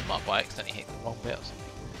I split them up by accidentally hitting the wrong bit or something?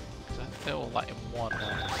 Because they're all like in one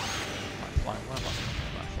like flying worm up.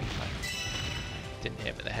 But I think I didn't hit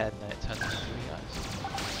him in the head and then it turned into three guys.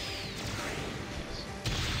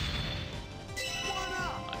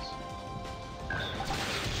 Nice.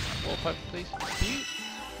 Warp open, please.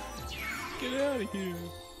 Get out of here.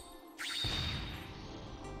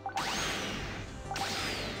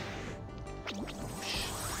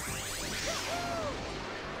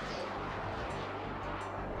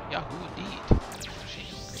 Yahoo indeed.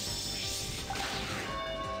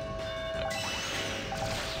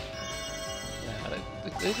 Yeah,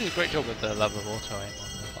 they do a great job with the level of auto aim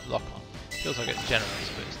on the lock-on. Feels like it's generous,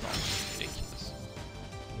 but it's not ridiculous.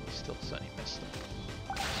 You still certainly miss them.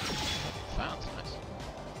 Found nice.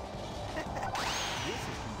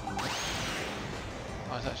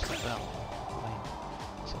 Oh, it's actually the bell.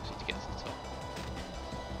 It's obviously to get to the top.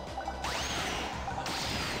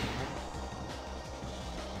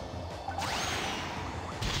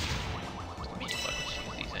 Medium weapons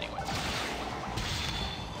use these anyway.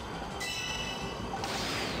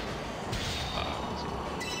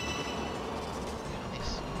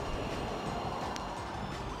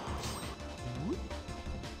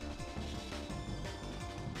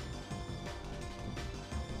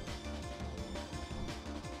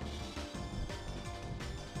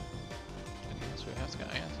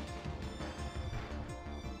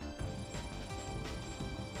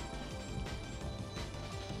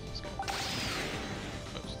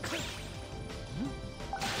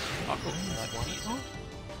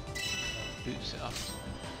 boots it up.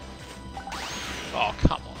 Oh,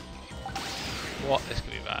 come on. What? This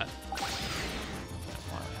could be bad.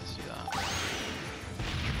 Why would I have to do that?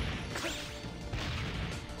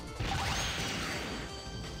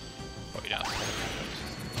 Probably don't have to do that.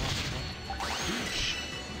 Boosh.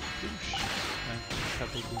 Boosh. And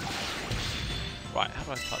treble boosh. Right, how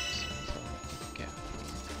do I cut this? Get.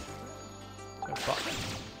 So a button.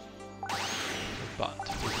 A button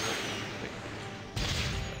to move it.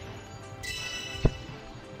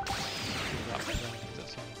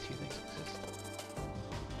 That's only two things exist.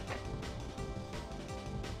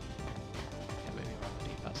 Yeah, maybe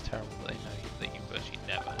remedy. That's terrible. They know that you virtually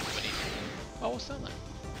never have anything. Oh, what's down there?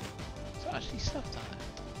 Is there actually stuff down there?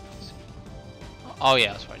 Oh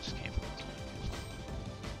yeah, that's where I just came from.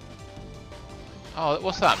 Oh,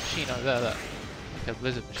 what's that machine over there? Look. Like a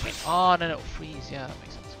blizzard machine. Oh, and then it'll freeze. Yeah, that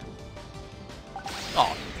makes sense. Cool.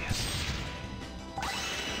 Oh, yes.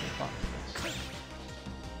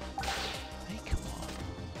 Hey, come on.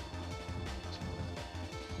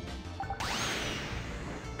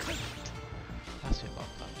 That's it,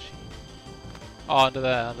 above that machine. Oh, under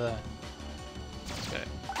there, under there. Let's go.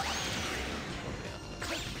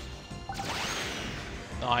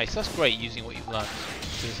 Nice, that's great using what you've learned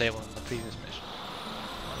to disable in the previous mission.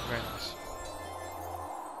 Very nice.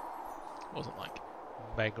 Wasn't like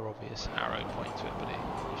mega obvious arrow point to it, but you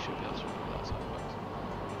should be able to remember that's how it works.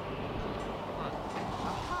 Right.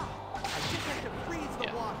 Aha! I just have to freeze the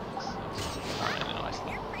water. Alright, a nice You're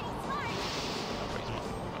little. pretty smart. Pretty smart.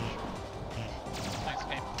 Thanks,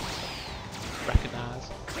 game. Recognise.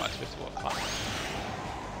 Right, supposed to work fine.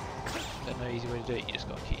 There's no easy way to do it, you just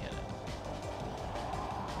got to key in it.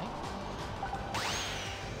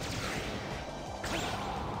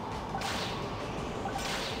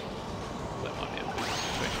 That might be a big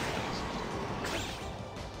situation.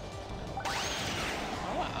 I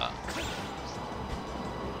like that.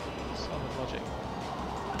 Solid logic.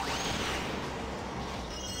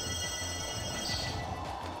 Nice.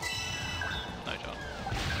 No, John.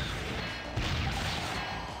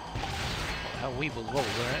 What the hell? We will roll, won't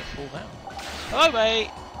it? Fall down. Hello, mate!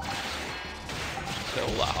 Just get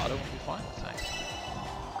all that harder, we'll be fine. Thanks.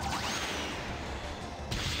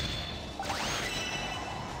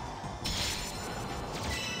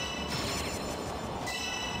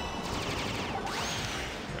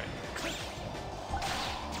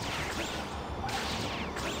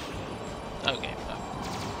 Okay, no.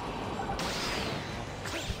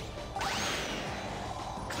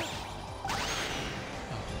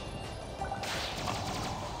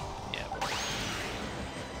 Yeah, boy.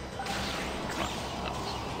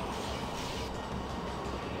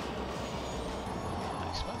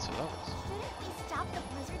 Expensive levels. Didn't we stop the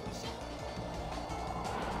blizzard machine?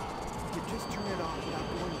 You just turn it off without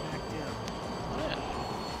going back down. Oh,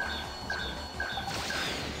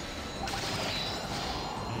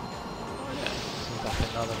 yeah. Seems like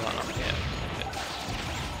another one up here.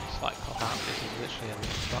 Slight pop out. This is literally a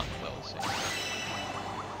button level soon.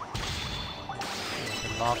 Like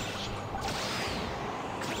a lava machine.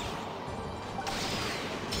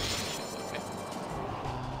 Okay.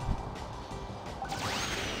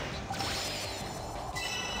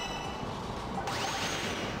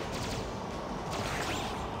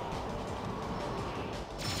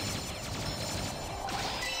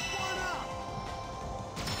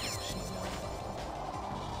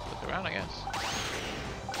 Look around, I guess.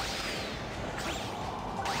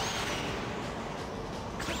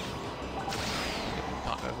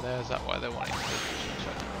 Can't go over there. Is that why they're wanting to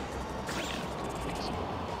shut down? Yeah, I think so.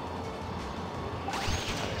 Let's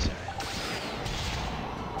try this area.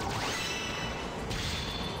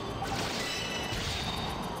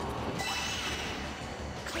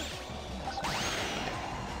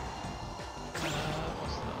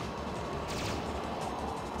 What's that?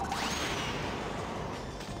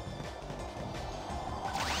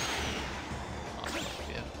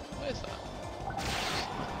 Yeah. Where's that?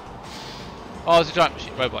 Oh, it's a giant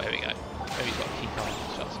machine robot. Here we go. Maybe he's got a key card and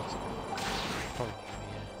shuts or something. Probably,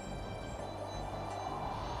 yeah.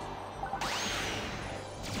 I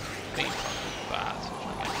think it's bad, so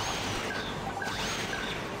try and get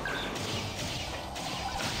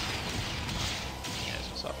yes,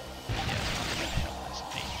 what's up? Yes, I'm gonna get hell. That's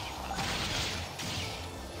me.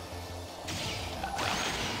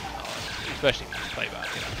 Especially if you play back,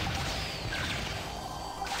 you know.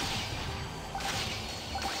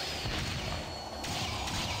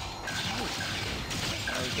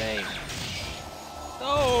 Game.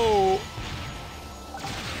 No!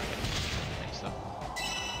 Nice stuff.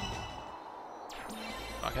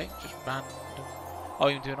 Okay, just random. Oh,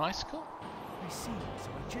 you can do an icicle? I see, so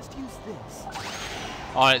I just use this.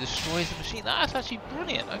 Oh, and it destroys the machine. That's actually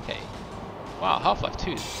brilliant. Okay. Wow, Half-Life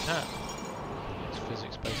 2. Yeah. It's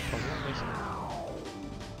physics-based puzzle, basically.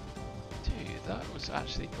 Dude, that was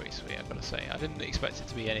actually pretty sweet, I've got to say. I didn't expect it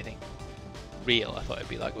to be anything real. I thought it'd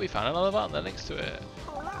be like, we found another button that links to it.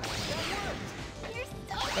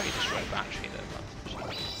 Maybe destroy a battery though.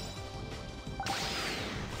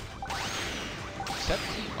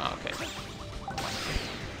 17? Wow, okay.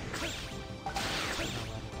 I'm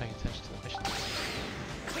paying attention to the mission.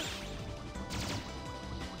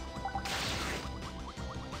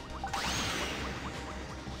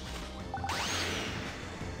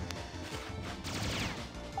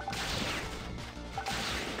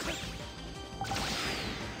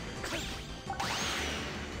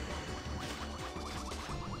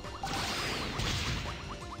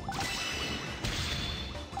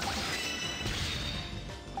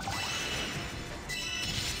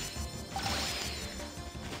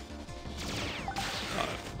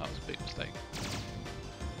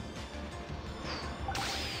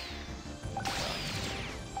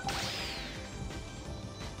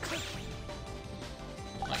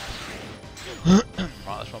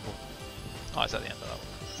 Right, let's rumble. Oh, it's at the end of that one.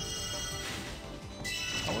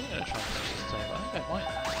 I wasn't going to try and finish this today, but I think I might.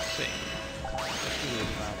 Let's see. Let's do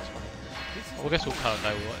this round this one. Well, I guess we'll kind of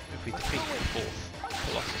know what if we defeat the fourth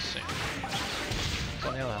Colossus soon. So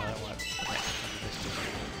on the other hand, I don't want to make this to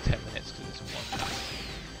 10 minutes because it's one chapter.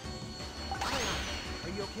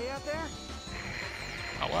 Are you okay out there?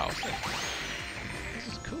 Oh wow, sick. This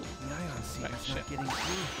is cool. The ion seed Right, is shit. not getting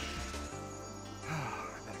through.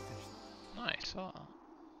 I better finish. Nice. Oh.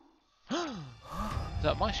 Is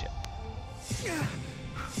that my ship?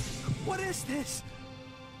 What is this?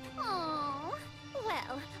 Oh,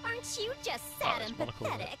 well, aren't you just sad it's and Monocle.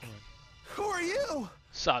 pathetic? Who are you?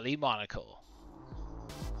 Sally Monocle.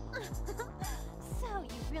 So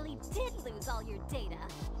you really did lose all your data.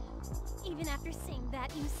 Even after seeing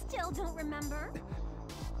that, you still don't remember?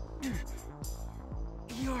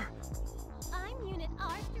 You're... I'm Unit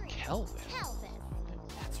R3. Kelvin. Kelvis.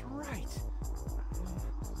 That's right.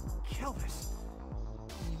 Kelvis,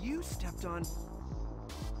 you stepped on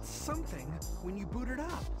something when you booted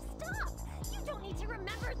up. Stop! You don't need to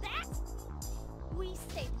remember that! We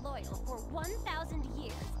stayed loyal for 1,000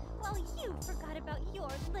 years, while you forgot about your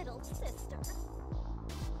little sister.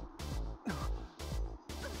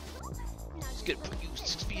 It's good for you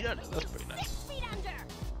 6 feet under. That's pretty nice. 6 feet under!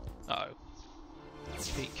 Uh oh.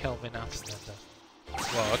 Beat Kelvin out of under.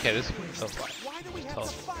 Well, okay, this is good. So far. Why do we have to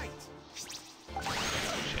fight?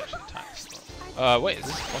 She actually attacks. Wait, is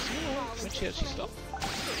this possible? When she actually stop?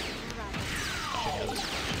 Actually, no, this is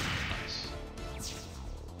nice.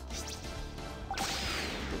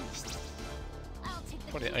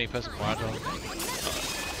 Probably the only person wired on.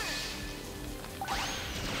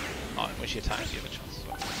 Oh, and when she attacks, you have a chance as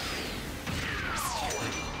well.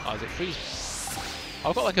 Oh, is it freezing?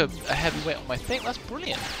 I've got like a heavy weight on my thing. That's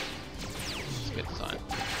brilliant. It's a good design.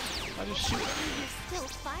 I just shoot it. You're still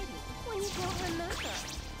fighting when you don't remember.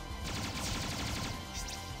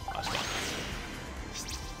 That's fine.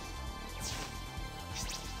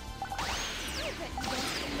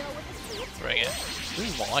 Bring it. This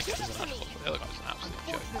is more like it, isn't it? The other guy's an absolute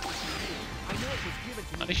joke.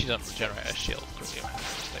 At least she doesn't regenerate her shield quickly around and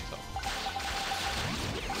stays up.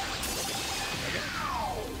 Okay.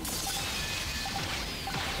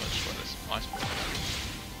 Let's destroy this ice ball.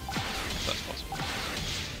 If that's possible.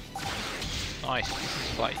 Nice. This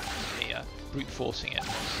is like the brute forcing it.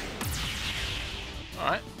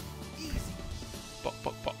 Alright. Bop,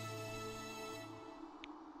 bop, bop.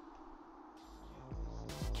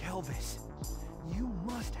 Kelvis, you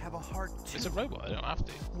must have a heart too. It's a robot, I don't have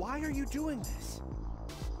to. Why are you doing this?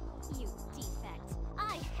 You defect.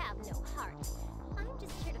 I have no heart. I'm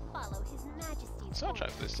just here to follow His Majesty's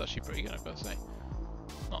Soundtrack for this is actually pretty good, I've got to say.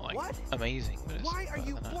 Not like amazing, but it's, Why are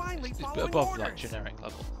you blindly it's following above orders? like generic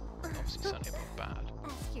level. Obviously, certainly above bad.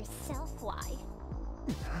 Ask yourself why.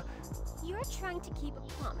 You're trying to keep a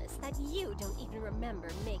promise that you don't even remember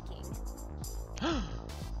making.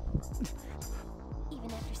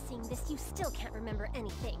 Even after seeing this, you still can't remember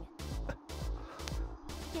anything.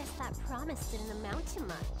 Guess that promise didn't amount to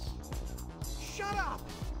much. Shut up!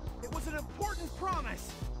 It was an important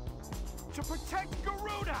promise! To protect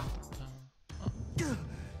Garuda!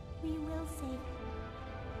 We will save.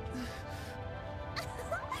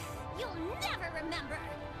 You'll never remember!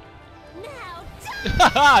 Now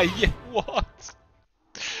die! Yeah, what?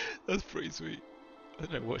 That's pretty sweet. I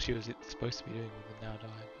don't know what she was supposed to be doing with the now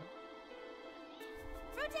die, but...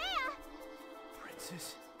 Rodea!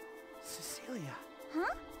 Princess Cecilia.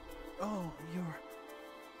 Huh? Oh, you're...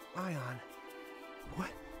 Ion.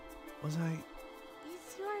 What? Was I... Is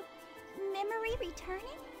we returning?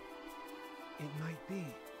 It might be.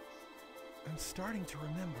 I'm starting to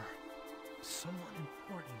remember. Someone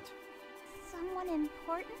important. Someone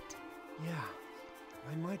important? Yeah.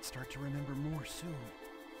 I might start to remember more soon.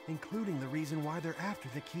 Including the reason why they're after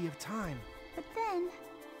the Key of Time. But then...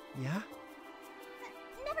 Yeah?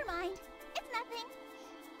 Never mind. It's nothing.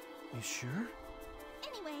 You sure?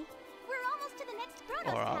 Anyway, we're almost to the next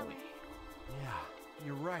Chronos Or are Tower. we? Yeah,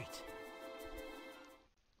 you're right.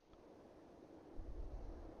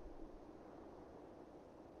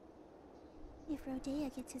 If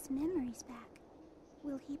Rodea gets his memories back,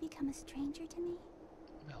 will he become a stranger to me?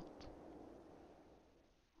 Melt.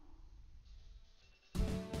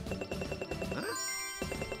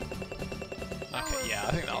 Okay, yeah,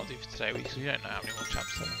 I think that'll do for today because we don't know how many more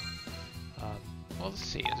chapters there are. Well, let's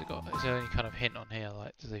see. Is there any kind of hint on here?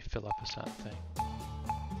 Like, do they fill up a certain thing?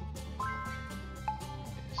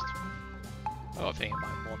 I've got a feeling it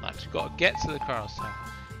might be more than that. 'Cause you've got to get to the Chronos Tower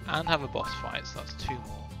and have a boss fight, so that's 2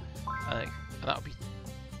 more. And that would be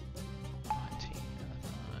 19.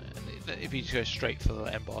 And if you just go straight for the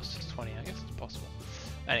end boss, it's 20. I guess it's possible.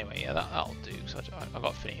 Anyway, yeah, that'll do. So I've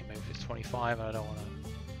got a feeling maybe it's 25, and I don't want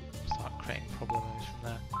to start creating problems from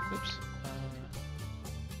there. Oops.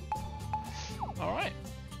 Alright.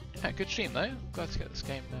 Yeah, good stream though. Glad to get this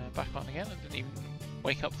game back on again. I didn't even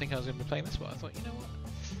wake up thinking I was going to be playing this, but I thought, you know what?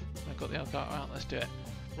 I've got the Elgato out, let's do it.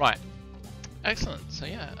 Right. Excellent. So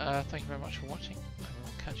yeah, thank you very much for watching, and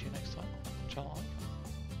we'll catch you next time. Ciao.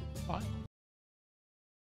 Bye.